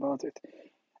anything about it.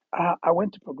 I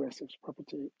went to Progressive's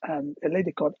property, and a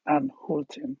lady called Anne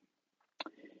Hultin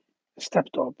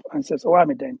stepped up and says, "Oh,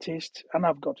 I'm a dentist, and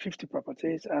I've got 50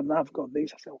 properties, and I've got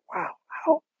this." I said, "Wow,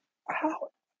 how,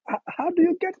 how do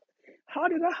you get? How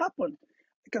did that happen?"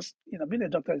 Because being a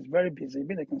doctor is very busy.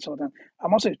 Being a consultant,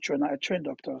 I'm also a trainer. I train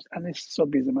doctors, and it's so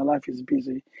busy. My life is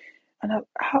busy, and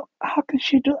how can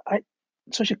she do?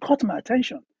 So she caught my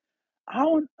attention.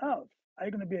 How on earth are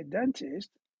you going to be a dentist?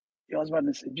 Your husband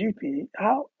is a GP.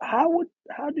 How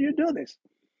do you do this?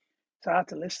 So I had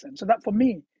to listen. So that for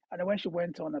me, and then when she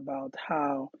went on about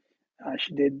how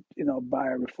she did, buy,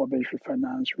 refurbish,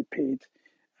 refinance, repeat,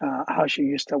 how she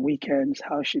used her weekends,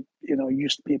 how she,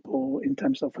 used people in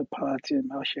terms of her power team,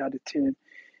 how she had a team,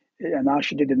 and how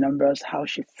she did the numbers, how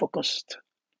she focused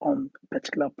on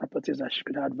particular properties that she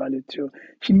could add value to.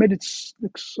 She made it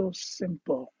look so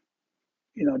simple,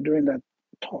 during that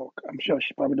talk. I'm sure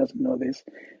she probably doesn't know this,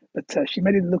 but she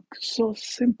made it look so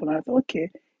simple. And I thought, okay,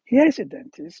 here is a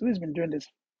dentist who's been doing this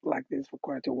like this for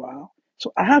quite a while.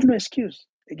 So I have no excuse.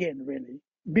 Again, really,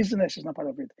 business is not part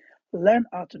of it. Learn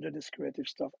how to do this creative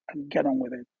stuff and get on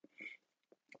with it.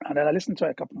 And then I listened to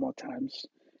her a couple more times,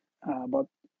 but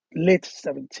late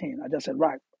 17, I just said,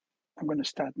 right, I'm going to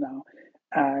start now.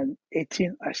 And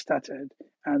 18, I started.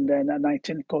 And then at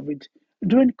 19, COVID.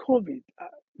 During COVID,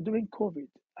 during COVID,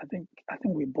 I think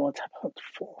we bought about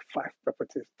 4 or 5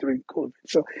 properties during COVID.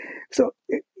 So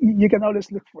you can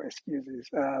always look for excuses.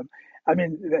 I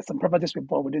mean, there's some properties we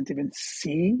bought we didn't even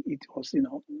see. It was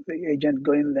the agent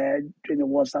going there doing a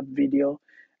WhatsApp video.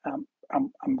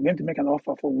 I'm going to make an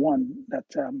offer for one that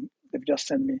they've just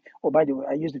sent me. Oh, by the way,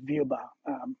 I use the Viewbar.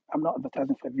 I'm not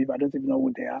advertising for Viewbar. I don't even know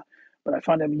who they are, but I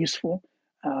found them useful.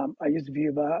 I use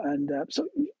Viewbar, and so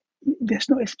there's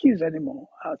no excuse anymore.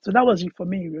 So that was for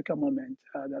me eureka moment.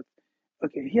 That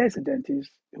okay, here's a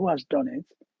dentist who has done it.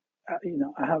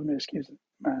 I have no excuse,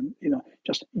 man.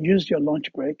 Just use your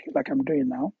lunch break like I'm doing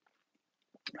now.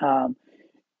 Um,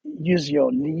 use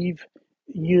your leave,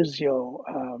 use your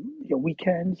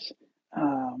weekends,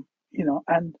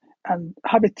 and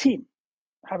have a team.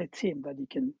 Have a team that you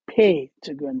can pay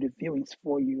to go and do viewings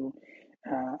for you,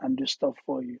 and do stuff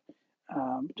for you.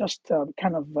 Just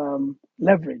kind of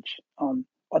leverage on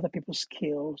other people's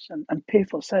skills and pay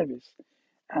for service.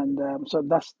 And so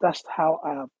that's how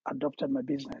I've adopted my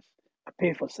business. I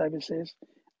pay for services.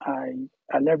 I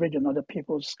I leverage on other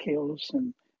people's skills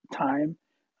and time,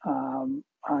 um,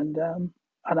 and um,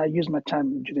 and I use my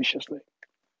time judiciously.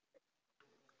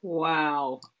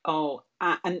 Wow. Oh,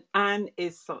 and Anne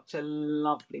is such a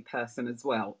lovely person as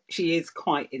well. She is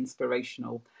quite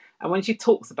inspirational. And when she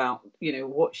talks about,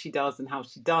 what she does and how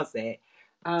she does it,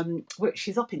 well,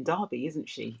 she's up in Derby, isn't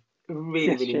she? Really,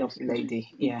 Yes, really yes. lovely lady.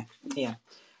 Yeah, yeah.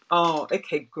 Oh,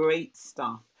 okay, great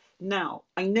stuff. Now,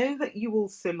 I know that you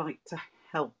also like to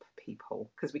help people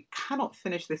because we cannot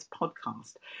finish this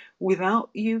podcast without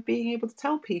you being able to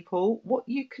tell people what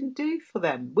you can do for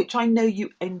them, which I know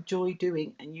you enjoy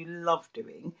doing and you love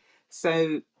doing.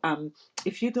 So,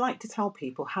 if you'd like to tell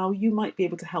people how you might be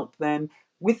able to help them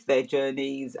with their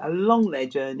journeys, along their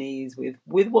journeys,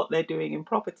 with what they're doing in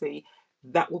property,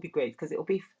 that will be great because it will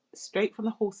be straight from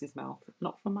the horse's mouth,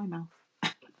 not from my mouth.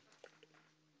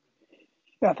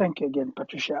 Yeah, thank you again,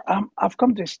 Patricia. I've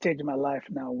come to a stage in my life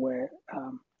now where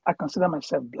I consider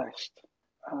myself blessed.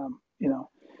 You know,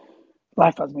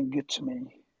 life has been good to me,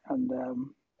 and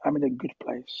I'm in a good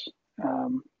place.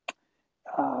 Um,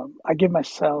 I give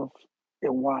myself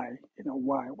a why.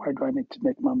 Why? Why do I need to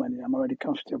make more money? I'm already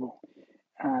comfortable,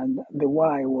 and the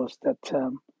why was that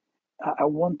I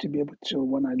want to be able to,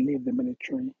 when I leave the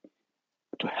military,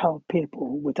 to help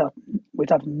people without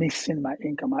missing my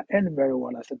income. I earn very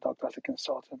well as a doctor, as a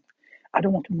consultant. I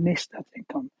don't want to miss that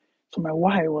income. So my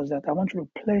why was that I want to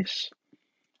replace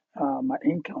my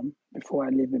income before I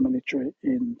leave the military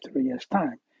in 3 years'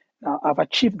 time. Now I've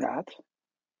achieved that,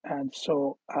 and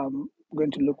so I'm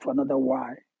going to look for another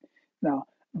why. Now,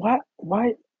 why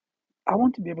I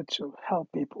want to be able to help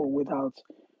people without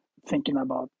thinking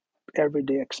about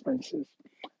everyday expenses.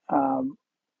 Um,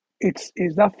 it's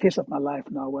that phase of my life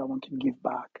now where I want to give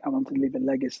back. I want to leave a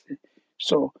legacy.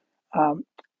 So, um,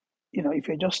 if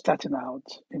you're just starting out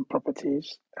in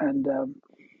properties and um,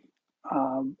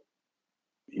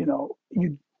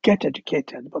 you get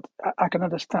educated, but I can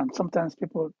understand sometimes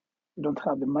people don't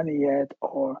have the money yet,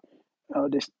 or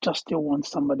they just still want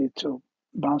somebody to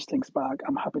bounce things back.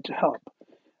 I'm happy to help.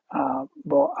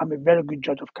 But I'm a very good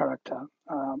judge of character.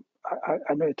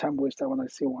 I know a time waster when I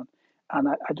see one. And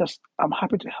I'm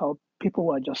happy to help people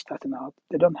who are just starting out.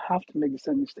 They don't have to make the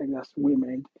same mistake as we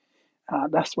made.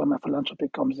 That's where my philanthropy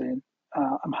comes in.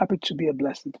 I'm happy to be a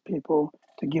blessing to people,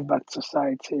 to give back to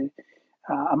society.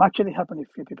 I'm actually helping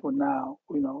a few people now,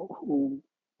 who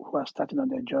are starting on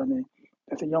their journey.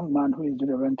 There's a young man who is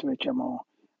doing a rent to HMO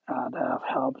that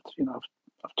I've helped.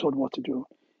 I've told what to do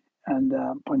and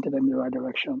pointed them in the right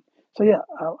direction. So yeah,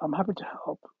 I'm happy to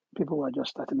help people who are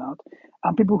just starting out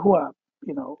and people who are,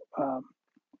 you know, um,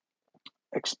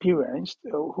 experienced,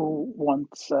 who want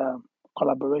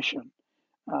collaboration.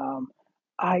 Um,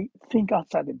 I think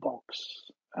outside the box.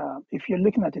 If you're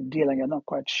looking at a deal and you're not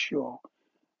quite sure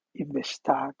if they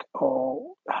stack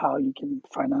or how you can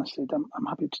finance it, I'm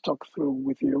happy to talk through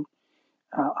with you.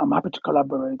 I'm happy to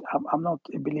collaborate. I'm not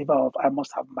a believer of I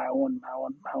must have my own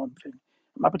thing.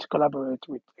 I'm happy to collaborate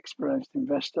with experienced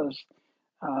investors.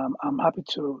 I'm happy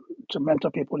to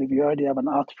mentor people if you already have an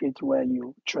outfit where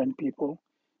you train people.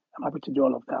 I'm happy to do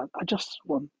all of that. I just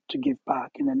want to give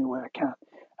back in any way I can.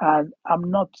 And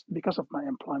I'm not, because of my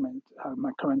employment,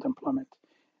 my current employment,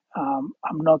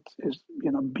 I'm not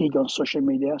big on social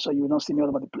media, so you will not see me all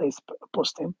over the place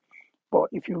posting. But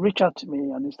if you reach out to me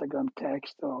on Instagram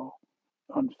text or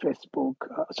on Facebook,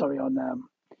 sorry, on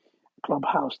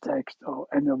Clubhouse text or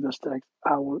any of those texts,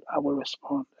 I will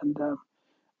respond. And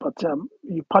but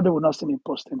you probably will not see me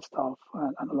posting stuff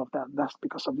and all of that. That's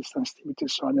because of the sensitivity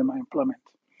surrounding my employment.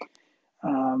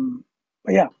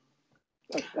 But yeah,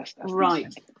 that's me. Right.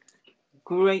 Thank you.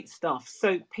 Great stuff.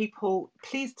 So, people,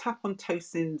 please tap on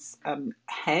Tosin's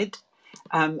head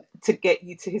to get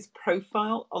you to his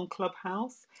profile on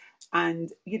Clubhouse,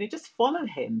 and just follow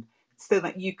him so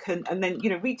that you can, and then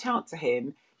reach out to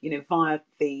him, via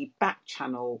the back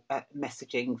channel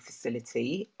messaging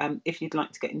facility, if you'd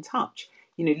like to get in touch.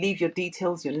 Leave your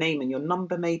details, your name and your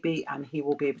number, maybe, and he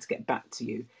will be able to get back to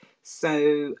you.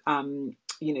 So,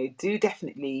 do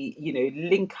definitely,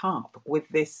 link up with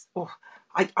this. Oh,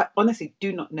 I honestly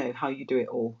do not know how you do it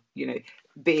all.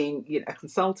 Being a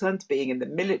consultant, being in the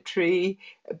military,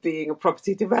 being a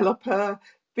property developer,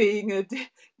 being a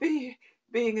being,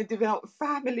 being a devout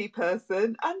family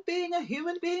person, and being a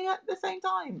human being at the same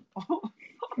time.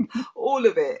 All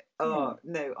of it. Yeah. Oh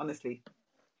no, honestly,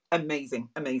 amazing,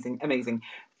 amazing, amazing.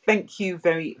 Thank you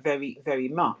very, very, very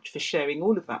much for sharing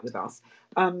all of that with us.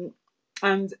 Um,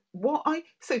 and what I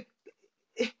so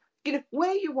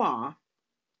where you are,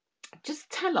 just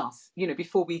tell us,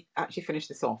 before we actually finish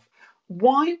this off,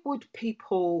 why would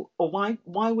people, or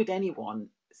why would anyone,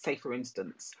 say for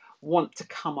instance, want to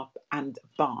come up and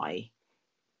buy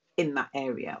in that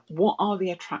area? What are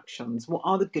the attractions? What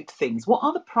are the good things? What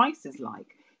are the prices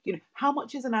like? How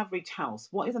much is an average house?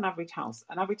 What is an average house?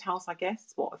 An average house, I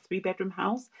guess, what, a three-bedroom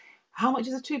house? How much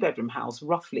is a two-bedroom house,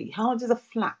 roughly? How much is a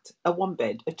flat, a one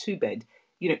bed, a two bed?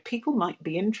 People might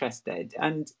be interested,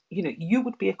 and you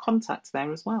would be a contact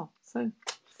there as well. So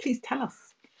please tell us.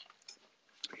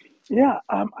 Yeah,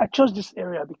 I chose this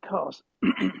area because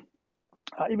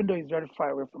even though it's very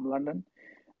far away from London,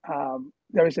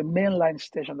 there is a main line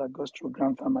station that goes through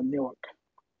Grantham and Newark,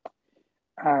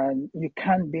 and you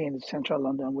can be in central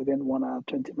London within 1 hour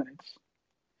 20 minutes.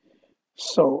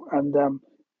 So, and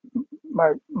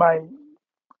my my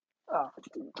uh,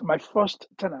 my first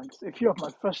tenants, a few of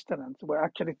my first tenants were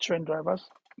actually train drivers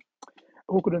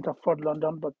who couldn't afford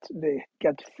London, but they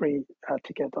get free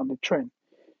ticket on the train.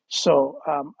 So,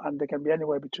 and they can be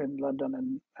anywhere between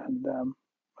London and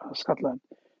Scotland.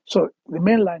 So the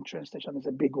main line train station is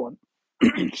a big one.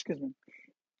 Excuse me.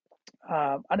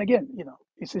 And again,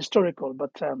 it's historical,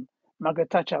 but Margaret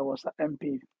Thatcher was an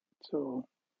MP, so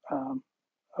um,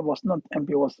 was not MP,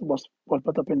 was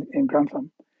brought up in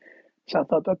Grantham. So I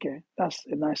thought, okay, that's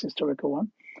a nice historical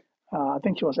one. I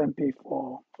think she was MP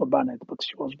for Barnet, but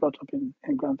she was brought up in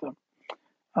Grantham.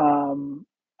 Um,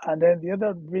 and then the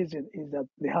other reason is that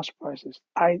the house prices,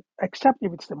 except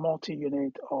if it's a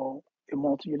multi-unit or a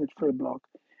multi-unit free block,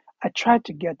 I try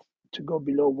to get to go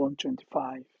below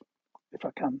 125 if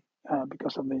I can,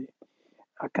 because of the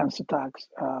council tax.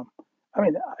 I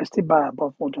mean, I still buy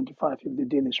above 125 if the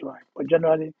deal is right, but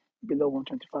generally below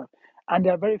 125. And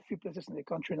there are very few places in the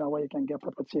country now where you can get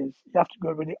properties. You have to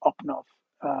go really up north.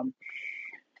 Um,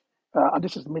 and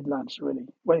this is Midlands, really,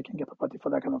 where you can get property for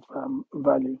that kind of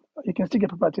value. You can still get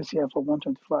properties here for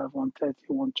 125, 130,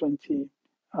 120.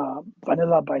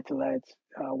 Vanilla buy to let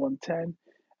 110.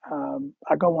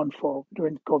 I got one for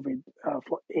during COVID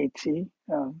for 80.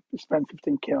 Spent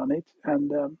 15K on it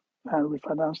and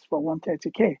refinanced for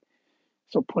 130K.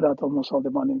 So put out almost all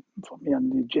the money for me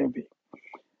and the JV.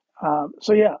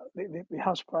 So yeah, the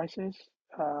house prices,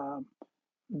 um,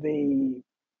 the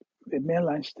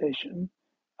mainline station,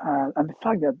 and the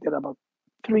fact that there are about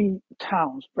three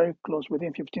towns very close,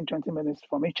 within 15, 20 minutes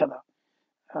from each other,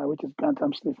 which is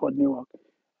Grantham, Sleaford, Newark.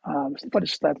 Sleaford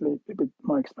is slightly a bit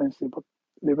more expensive, but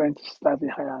the rent is slightly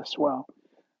higher as well.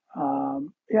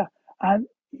 Yeah, and,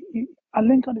 and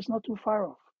Lincoln is not too far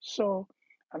off. So,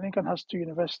 and Lincoln has two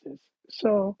universities.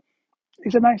 So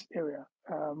it's a nice area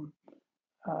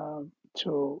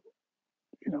to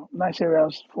nice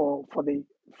areas for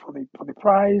the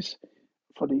price,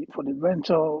 for the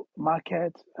rental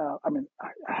market. I mean, I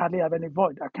hardly have any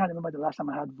void. I can't remember the last time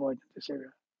I had void in this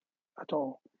area at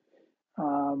all.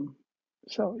 Um,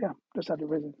 so yeah, those are the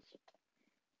reasons.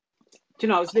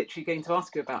 I was literally going to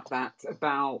ask you about that,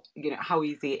 about how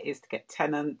easy it is to get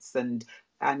tenants, and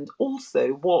also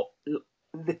what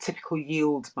the typical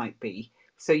yield might be.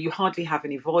 So you hardly have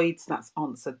any voids. That's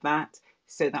answered that.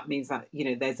 So that means that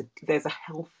there's a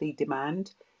healthy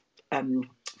demand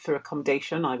for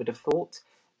accommodation, I would have thought.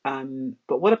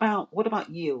 But what about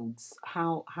yields?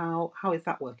 How is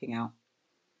that working out?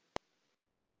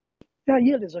 Yeah,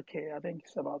 yield is okay. I think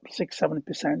it's about 6,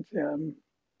 7%.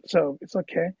 So it's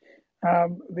okay. I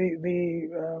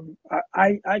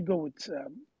go with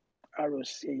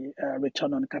ROC,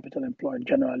 return on capital employed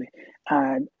generally,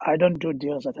 and I don't do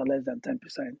deals that are less than 10%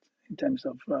 in terms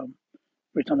of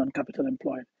return on capital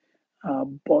employed.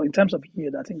 But in terms of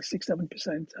yield, I think 6,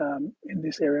 7% in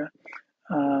this area.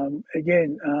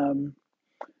 Again,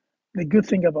 the good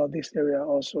thing about this area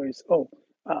also is,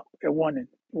 a warning.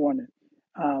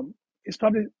 Um, it's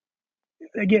probably,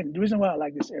 again, the reason why I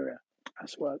like this area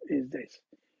as well is this.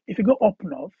 If you go up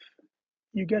north,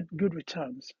 you get good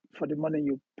returns for the money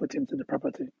you put into the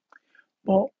property.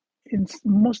 But in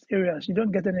most areas, you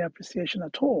don't get any appreciation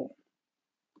at all.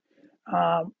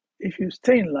 If you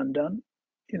stay in London,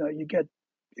 you get,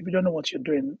 if you don't know what you're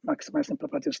doing, maximizing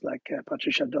properties like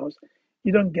Patricia does,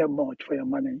 you don't get much for your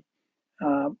money.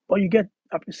 But you get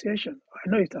appreciation. I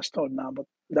know it has stalled now, but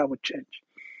that would change.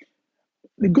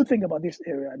 The good thing about this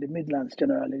area, the Midlands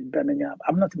generally, Birmingham,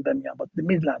 I'm not in Birmingham, but the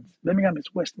Midlands, Birmingham is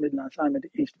West Midlands, I'm in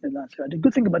the East Midlands area. The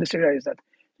good thing about this area is that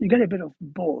you get a bit of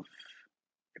both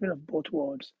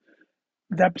worlds.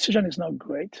 The appreciation is not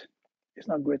great. It's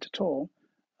not great at all.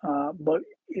 But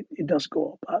it does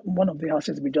go up. One of the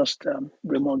houses we just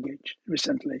remortgaged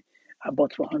recently, I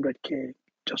bought for 100K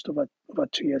just over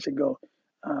 2 years ago.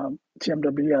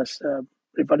 TMW has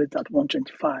revalued at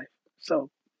 125, so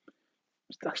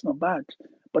that's not bad.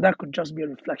 But that could just be a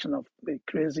reflection of the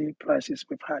crazy prices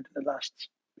we've had in the last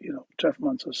 12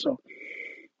 months or so.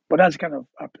 But that's the kind of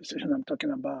appreciation I'm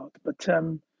talking about. But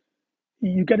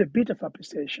you get a bit of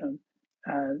appreciation,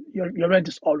 and your rent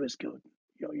is always good.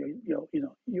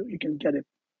 You can get it.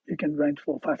 You can rent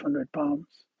for £500,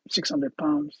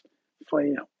 £600 for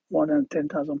a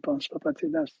 £110,000 property.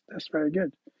 That's very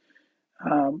good.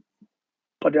 Um,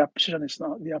 but the appreciation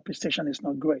is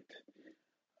not great.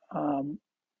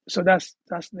 So that's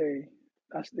the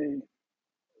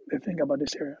thing about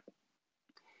this area.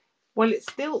 Well,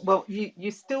 it's still, well,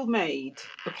 you still made,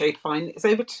 okay, fine, it's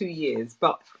over 2 years,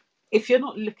 but if you're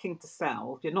not looking to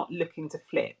sell, if you're not looking to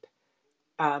flip,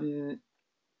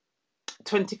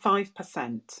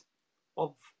 25%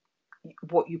 of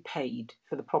what you paid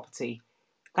for the property,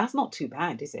 that's not too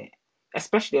bad, is it?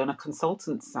 Especially on a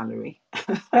consultant's salary.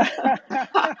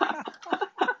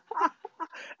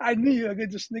 I knew you were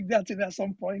going to sneak that in at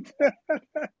some point.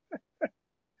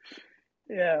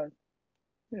 Yeah,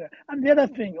 yeah. And the other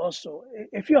thing also,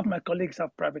 a few of my colleagues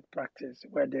have private practice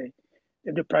where they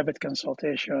do private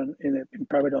consultation in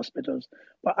private hospitals,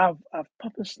 but I've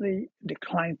purposely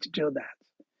declined to do that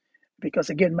because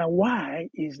again, my why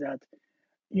is that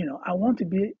I want to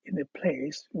be in a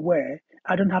place where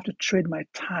I don't have to trade my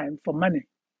time for money.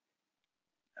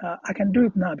 I can do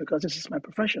it now because this is my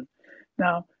profession.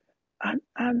 Now,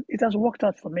 and it has worked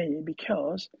out for me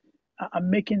because I'm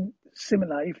making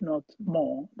similar, if not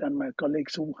more, than my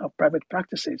colleagues who have private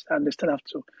practices, and they still have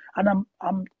to. And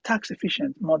I'm tax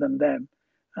efficient more than them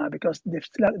because they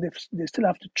still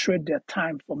have to trade their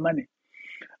time for money.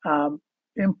 Um,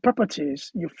 in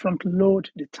properties, you front load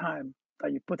the time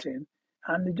that you put in,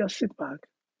 and you just sit back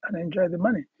and enjoy the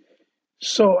money.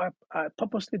 So I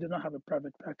purposely do not have a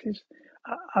private practice.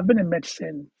 I've been in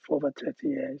medicine for over 30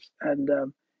 years, and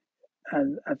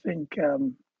I think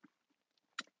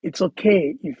it's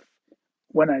okay if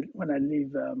when I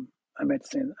leave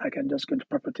medicine, I can just go into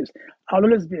properties. I'll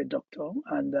always be a doctor,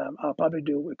 and I'll probably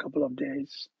do a couple of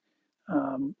days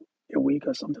um, a week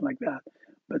or something like that.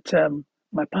 But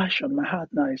my passion, my heart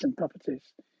now is in properties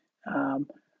um,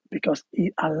 because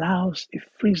it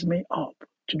frees me up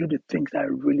to do the things I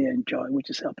really enjoy, which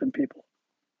is helping people.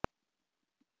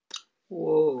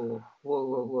 Whoa, whoa,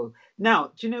 whoa, whoa.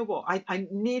 Now, do you know what? I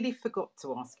nearly forgot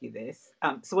to ask you this.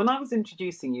 So, when I was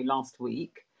introducing you last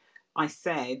week, I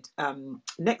said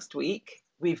next week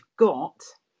we've got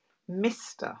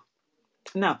Mr.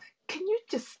 Now, can you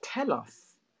just tell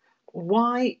us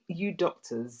why you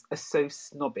doctors are so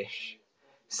snobbish?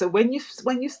 So when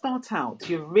you start out,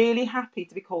 you're really happy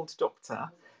to be called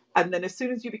doctor, and then as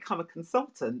soon as you become a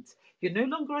consultant, you're no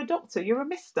longer a doctor, you're a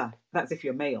mister. That's if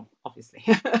you're male, obviously.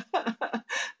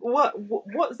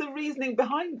 What's the reasoning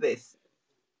behind this?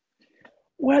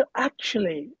 Well,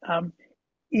 actually,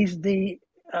 is the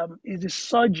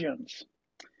surgeons.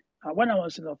 When I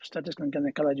was in obstetrics and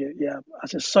gynecology, yeah,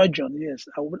 as a surgeon, yes,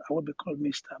 I would be called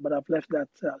Mister, but I've left that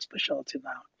specialty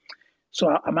now. So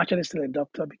I'm actually still a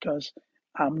doctor because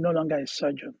I'm no longer a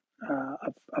surgeon.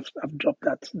 I've dropped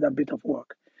that bit of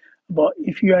work. But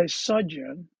if you are a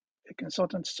surgeon, a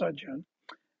consultant surgeon,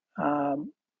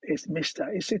 um, it's Mister.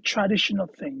 It's a traditional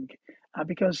thing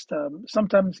because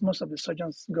sometimes most of the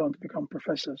surgeons go on to become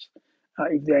professors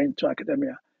if they're into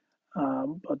academia,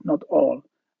 but not all.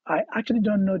 I actually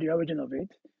don't know the origin of it,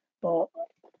 but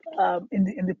in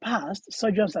the past,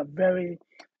 surgeons are very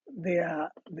they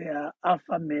are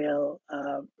alpha male.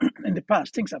 In the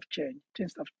past, things have changed.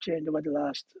 Things have changed over the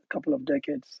last couple of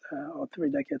decades or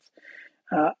 3 decades.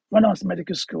 When I was in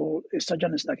medical school, a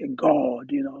surgeon is like a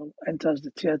god. Enters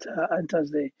the theater,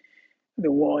 enters the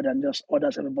ward, and just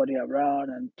orders everybody around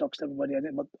and talks to everybody.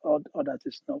 And but all that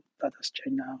is no that has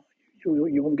changed now.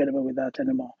 You won't get away with that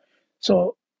anymore.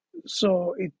 So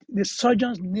the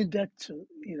surgeons needed to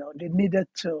they needed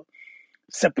to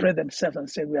separate themselves and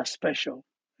say we are special,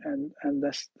 and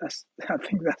that's I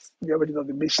think that's the origin of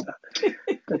the Mishnah.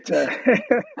 But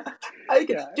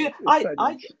Okay, yeah, it's I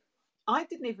surgeons. I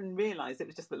didn't even realise it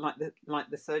was just like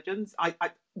the surgeons. I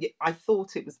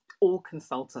thought it was all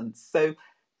consultants. So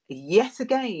yet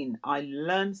again, I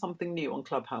learned something new on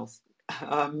Clubhouse.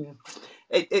 Um,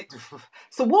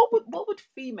 so what would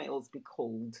females be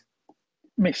called?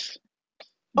 Miss,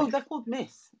 Oh, Miss, they're called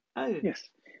Miss. Oh, yes.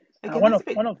 okay, One that's of a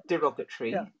bit one of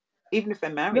yeah. derogatory. Even if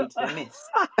they're No, married, they're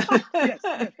Miss. yes,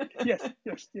 yes, yes,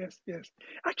 yes, yes, yes.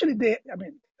 Actually, they. I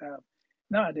mean,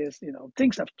 nowadays,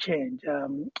 things have changed.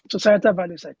 Societal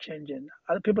values are changing.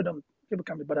 People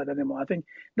can't be bothered anymore. I think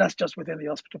that's just within the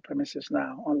hospital premises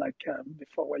now, unlike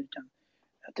before, where you can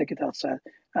take it outside.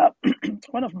 Uh,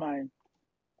 one of my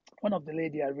one of the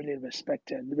lady I really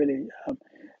respected, really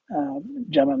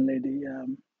German lady. Uh,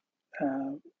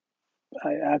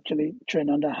 I actually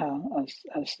trained under her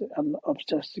as an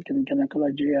obstetric and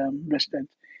gynecology resident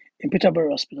in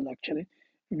Peterborough Hospital. Actually,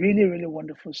 really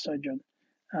wonderful surgeon.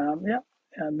 Yeah,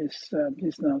 Miss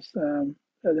Nurse.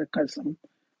 They're some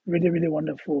really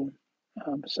wonderful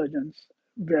surgeons.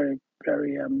 Very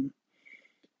very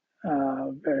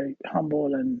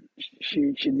humble, and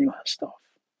she knew her stuff.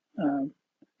 Um,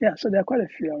 yeah, so there are quite a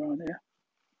few around here.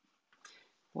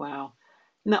 Wow.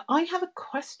 Now, I have a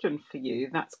question for you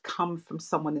that's come from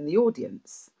someone in the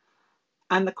audience.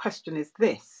 And the question is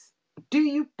this: do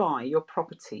you buy your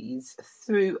properties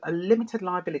through a limited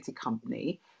liability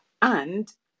company? And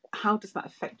how does that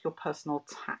affect your personal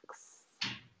tax?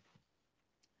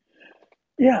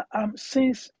 Yeah,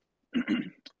 since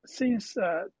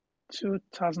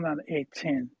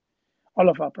 2018, all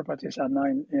of our properties are now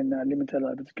in a limited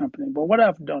liability company. But what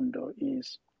I've done though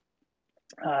is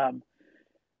um,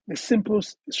 the simple,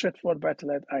 straightforward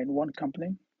buy-to-let are in one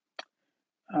company.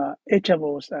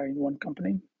 HMOs are in one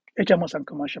company. HMOs and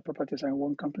commercial properties are in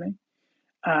one company.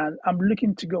 And I'm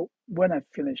looking to go, when I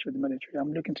finish with the military,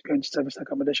 I'm looking to go into service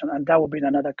accommodation, and that will be in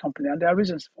another company. And there are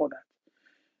reasons for that.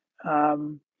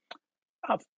 Um,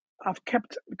 I've I've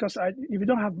kept, because if you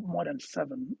don't have more than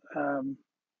seven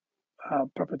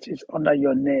properties under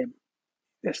your name,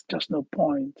 there's just no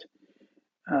point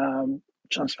um,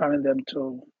 transferring them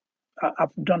to. I've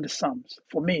done the sums.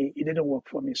 For me, it didn't work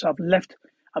for me, so I've left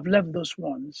those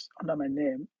ones under my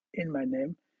name, in my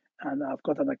name, and I've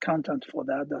got an accountant for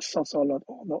that that sorts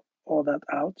all that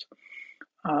out.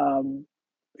 Um,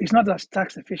 it's not as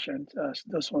tax efficient as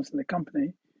those ones in the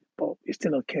company, but it's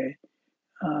still okay.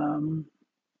 Um,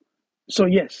 so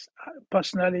yes,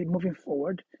 personally, moving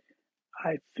forward,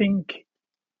 I think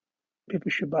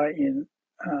people should buy in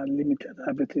limited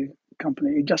liability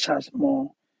company. It just has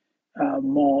more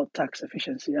tax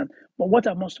efficiency. And but what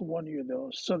I must warn you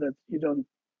though, so that you don't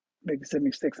make the same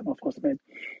mistakes some of us made,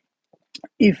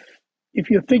 if if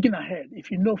you're thinking ahead,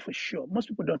 if you know for sure, most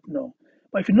people don't know,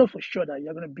 but if you know for sure that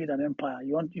you're going to build an empire,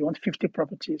 you want 50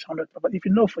 properties, 100 properties, if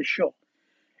you know for sure,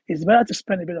 it's better to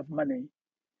spend a bit of money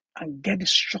and get the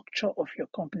structure of your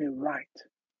company right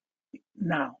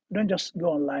now. Don't just go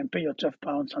online, pay your £12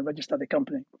 and register the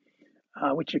company,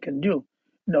 which you can do.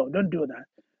 No, don't do that.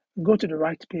 Go to the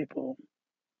right people,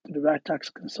 to the right tax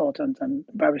consultants, and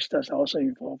barristers are also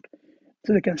involved.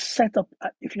 So they can set up,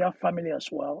 if you have family as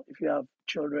well, if you have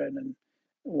children and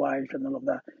wife and all of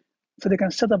that, so they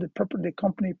can set up the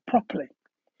company properly.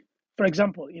 For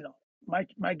example,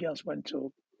 my girls went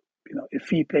to, a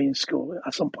fee paying school.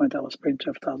 At some point, I was paying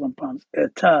 £12,000 a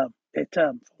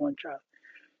term for one child.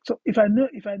 So if I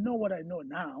know what I know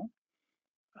now,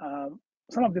 um,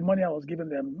 some of the money I was giving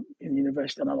them in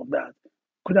university and all of that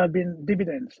could have been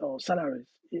dividends or salaries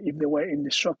if they were in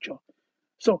the structure.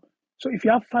 So, so if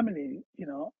you have family,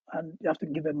 and you have to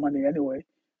give them money anyway,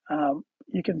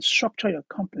 you can structure your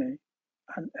company,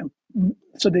 and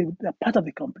so they're part of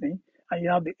the company, and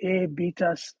you have the A,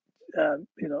 betas,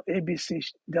 ABC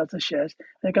delta shares,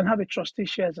 and you can have a trustee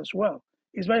shares as well.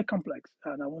 It's very complex,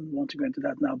 and I won't want to go into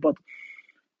that now, but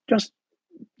just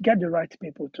get the right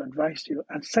people to advise you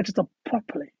and set it up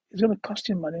properly. It's going to cost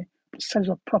you money, but set it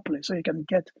up properly so you can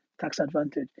get tax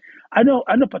advantage. I know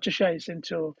Patricia is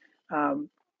into um,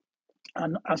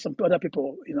 and some other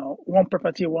people, one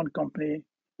property, one company.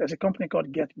 There's a company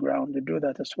called Get Ground. They do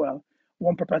that as well.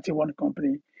 One property, one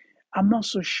company. I'm not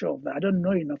so sure of that. I don't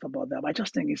know enough about that. But I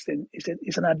just think it's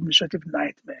an administrative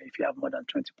nightmare if you have more than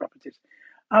 20 properties.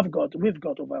 We've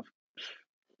got over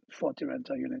 40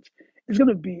 rental units. It's going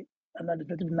to be an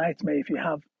administrative nightmare if you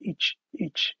have each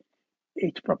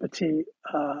property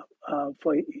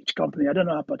for each company. I don't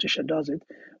know how Patricia does it,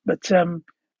 but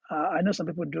I know some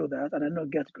people do that, and I know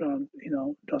GetGround,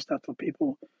 does that for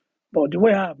people. But the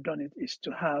way I've done it is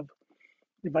to have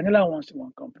the vanilla ones in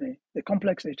one company, the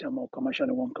complex HMO commercial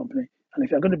in one company, and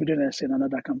if you're going to be doing this in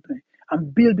another company,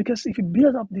 and build, because if you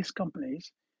build up these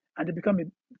companies and they become a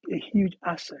huge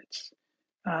assets,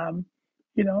 um,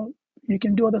 you know, you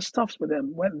can do other stuffs with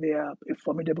them when they are a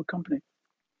formidable company.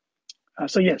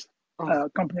 So yes, Oh,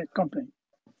 company.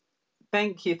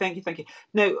 thank you, thank you, thank you.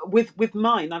 No, with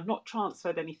mine, I've not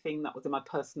transferred anything that was in my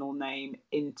personal name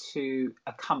into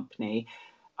a company,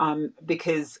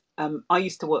 because I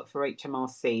used to work for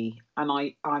HMRC, and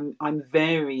I'm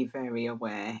very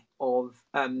aware of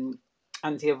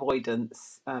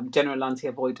anti-avoidance, general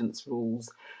anti-avoidance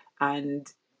rules, and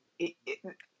it, it,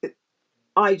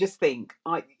 I just think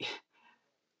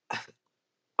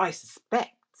I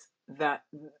suspect that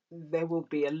there will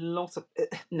be a lot of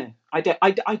no, I don't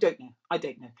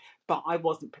know, but I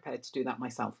wasn't prepared to do that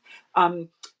myself.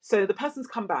 So the person's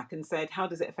come back and said, how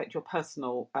does it affect your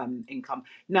personal income?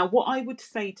 Now, what I would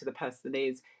say to the person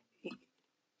is,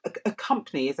 a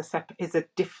company is a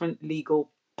different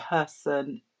legal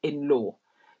person in law.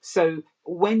 So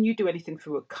when you do anything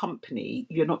through a company,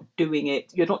 you're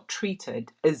not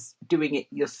treated as doing it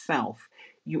yourself.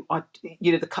 You are,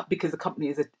 because the company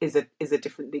is a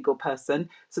different legal person.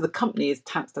 So the company is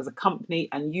taxed as a company,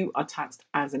 and you are taxed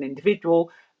as an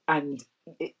individual. And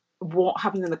what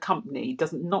happens in the company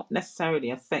does not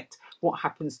necessarily affect what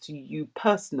happens to you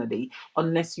personally,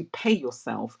 unless you pay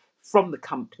yourself from the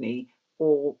company,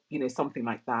 or something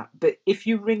like that. But if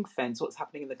you ring fence what's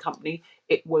happening in the company,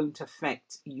 it won't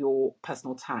affect your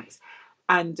personal tax.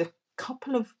 And a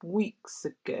couple of weeks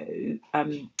ago,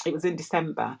 it was in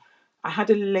December, I had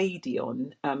a lady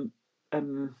on,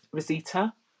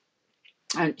 Rosita,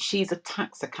 and she's a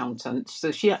tax accountant,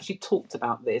 so she actually talked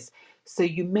about this. So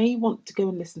you may want to go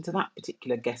and listen to that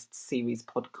particular guest series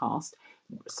podcast.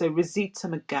 So Rosita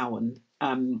McGowan,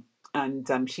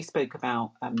 and she spoke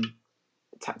about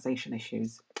taxation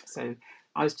issues. So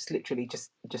I was just literally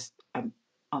just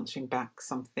answering back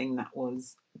something that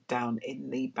was down in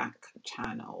the back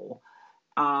channel.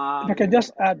 If I can Um,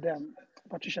 just add,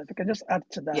 Patricia, if I can just add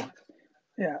to yeah, that,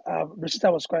 yeah,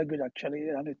 Rosita was quite good actually,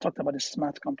 and we talked about the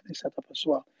smart company setup as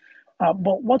well.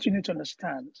 But what you need to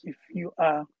understand, if you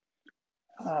are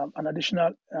an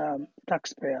additional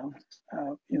taxpayer,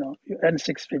 you earn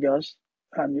six figures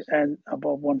and you earn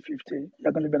above 150,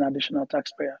 you're going to be an additional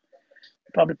taxpayer,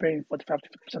 probably paying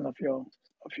 45% of your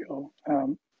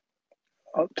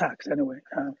tax anyway.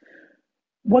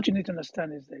 What you need to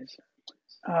understand is this: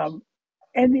 um,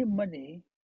 any money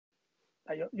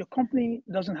your company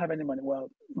doesn't have any money. Well,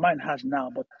 mine has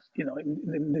now, but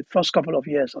in the first couple of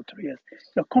years or 3 years,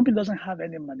 your company doesn't have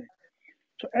any money.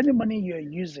 So any money you're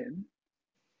using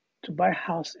to buy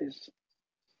houses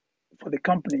for the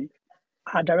company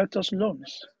are directors'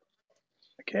 loans.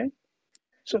 Okay.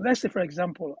 So let's say, for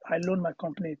example, I loan my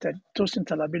company, Tosin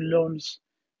Talabi loans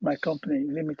my company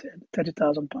limited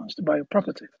 £30,000 to buy a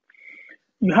property.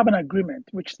 You have an agreement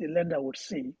which the lender would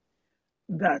see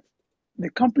that the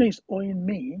company is owing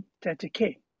me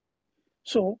 30K.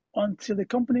 So until the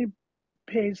company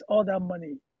pays all that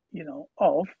money,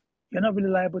 off, you're not really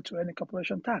liable to any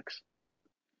corporation tax.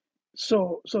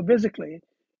 So basically,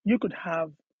 you could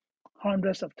have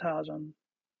hundreds of thousands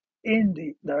in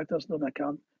the director's loan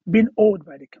account being owed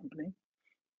by the company,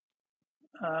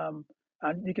 um,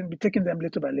 and you can be taking them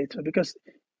little by little because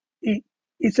it,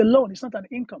 it's a loan. It's not an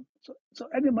income. So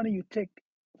any money you take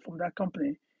from that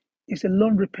company is a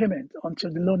loan repayment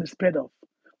until the loan is paid off.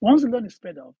 Once the loan is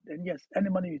paid off, then yes, any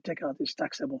money you take out is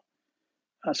taxable.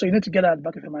 So you need to get out of the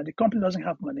back of your mind. The company doesn't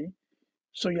have money,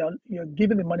 so you're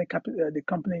giving the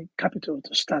company capital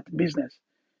to start business.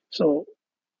 So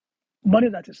money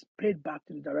that is paid back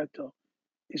to the director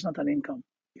is not an income;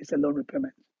 it's a loan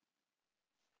repayment.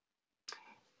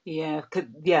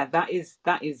 yeah, that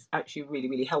is actually really,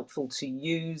 really helpful to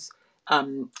use.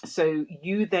 So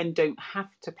you then don't have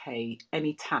to pay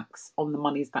any tax on the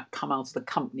monies that come out of the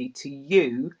company to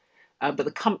you, but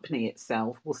the company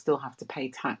itself will still have to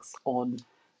pay tax on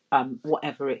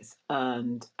whatever it's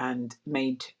earned and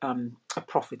made a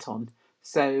profit on.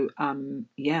 So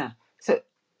yeah, so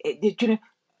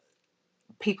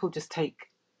people just take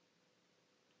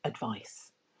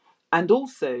advice. And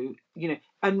also,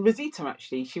 and Rosita,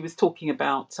 actually, she was talking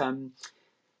about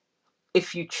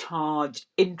if you charge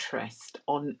interest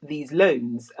on these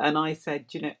loans. And I said,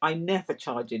 I never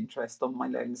charge interest on my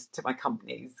loans to my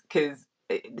companies, because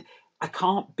I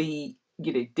can't be,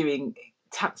 doing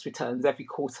tax returns every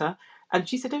quarter. And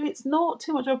she said, oh, it's not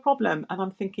too much of a problem. And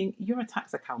I'm thinking, you're a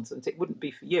tax accountant, it wouldn't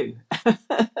be for you.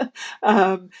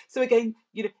 So again,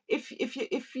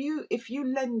 if you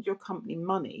lend your company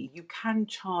money, you can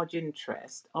charge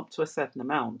interest up to a certain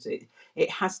amount.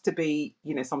 It has to be,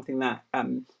 something that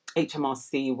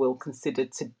HMRC will consider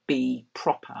to be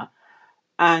proper.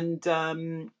 And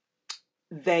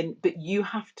then, but you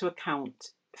have to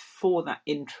account for that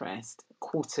interest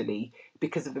quarterly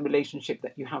because of the relationship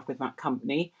that you have with that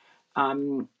company.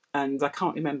 And I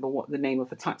can't remember what the name of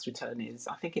the tax return is.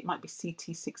 I think it might be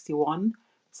CT61,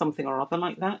 something or other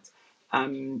like that.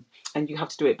 And you have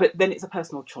to do it, but then it's a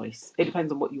personal choice. It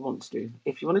depends on what you want to do.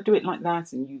 If you want to do it like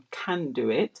that, and you can do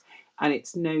it, and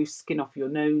it's no skin off your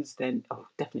nose, then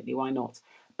definitely, why not?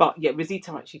 But yeah,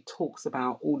 Rosita actually talks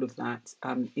about all of that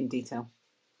in detail.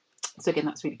 So again,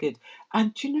 that's really good.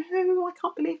 And do you know, I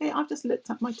can't believe it. I've just looked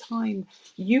at my time.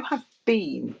 You have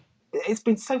been, it's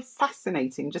been so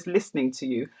fascinating just listening to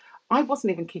you. I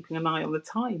wasn't even keeping an eye on the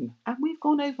time. And we've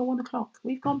gone over 1 o'clock.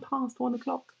 We've gone past 1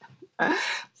 o'clock.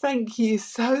 Thank you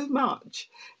so much.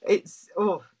 It's,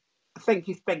 oh, thank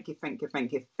you, thank you, thank you,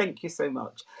 thank you, thank you so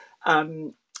much.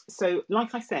 So,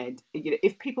 like I said,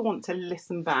 if people want to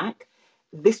listen back,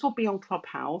 this will be on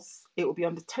Clubhouse. It will be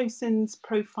under Tosin's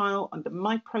profile, under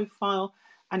my profile,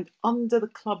 and under the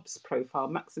club's profile,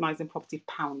 Maximising Property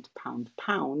Pound, Pound,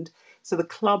 Pound. So the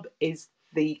club is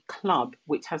the club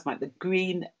which has like the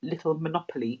green little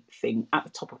Monopoly thing at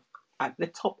the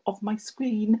top of my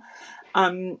screen.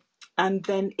 And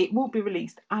then it will be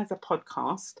released as a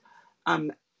podcast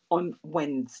on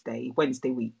Wednesday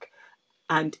week.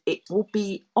 And it will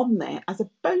be on there as a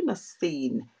bonus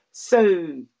scene.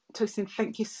 So, Tosin,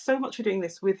 thank you so much for doing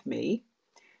this with me.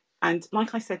 And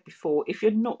like I said before, if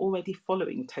you're not already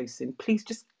following Tosin, please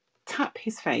just tap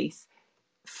his face,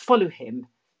 follow him,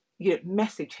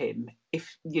 message him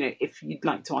if you'd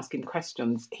like to ask him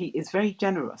questions. He is very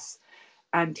generous,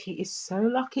 and he is so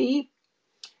lucky.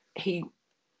 He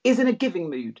is in a giving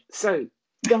mood. So,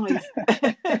 guys,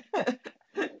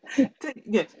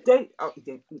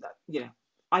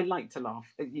 I like to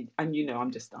laugh, and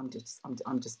I'm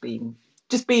just being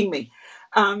me.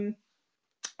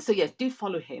 So yes, do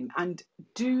follow him and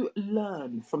do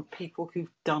learn from people who've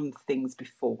done things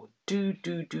before. Do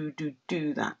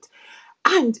that.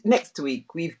 And next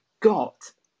week we've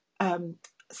got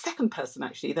second person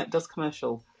actually that does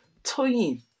commercial,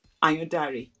 Toyin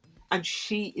Ayodari, and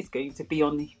she is going to be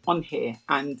on here,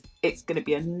 and it's going to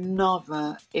be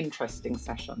another interesting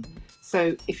session.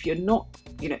 So if you're not,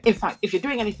 in fact, if you're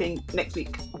doing anything next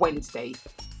week, Wednesday,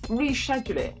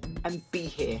 reschedule it and be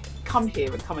here. Come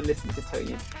here and come and listen to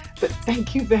Toyin. But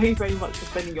thank you very, very much for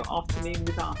spending your afternoon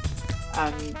with us.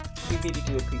 We really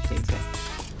do appreciate it.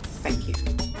 Thank you.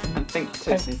 And thank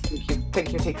you, Tosin.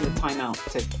 Thank you for taking the time out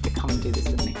to come and do this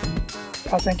with me.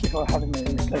 Thank you for having me.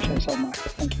 It's a pleasure so much.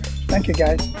 Thank you. Thank you,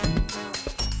 guys.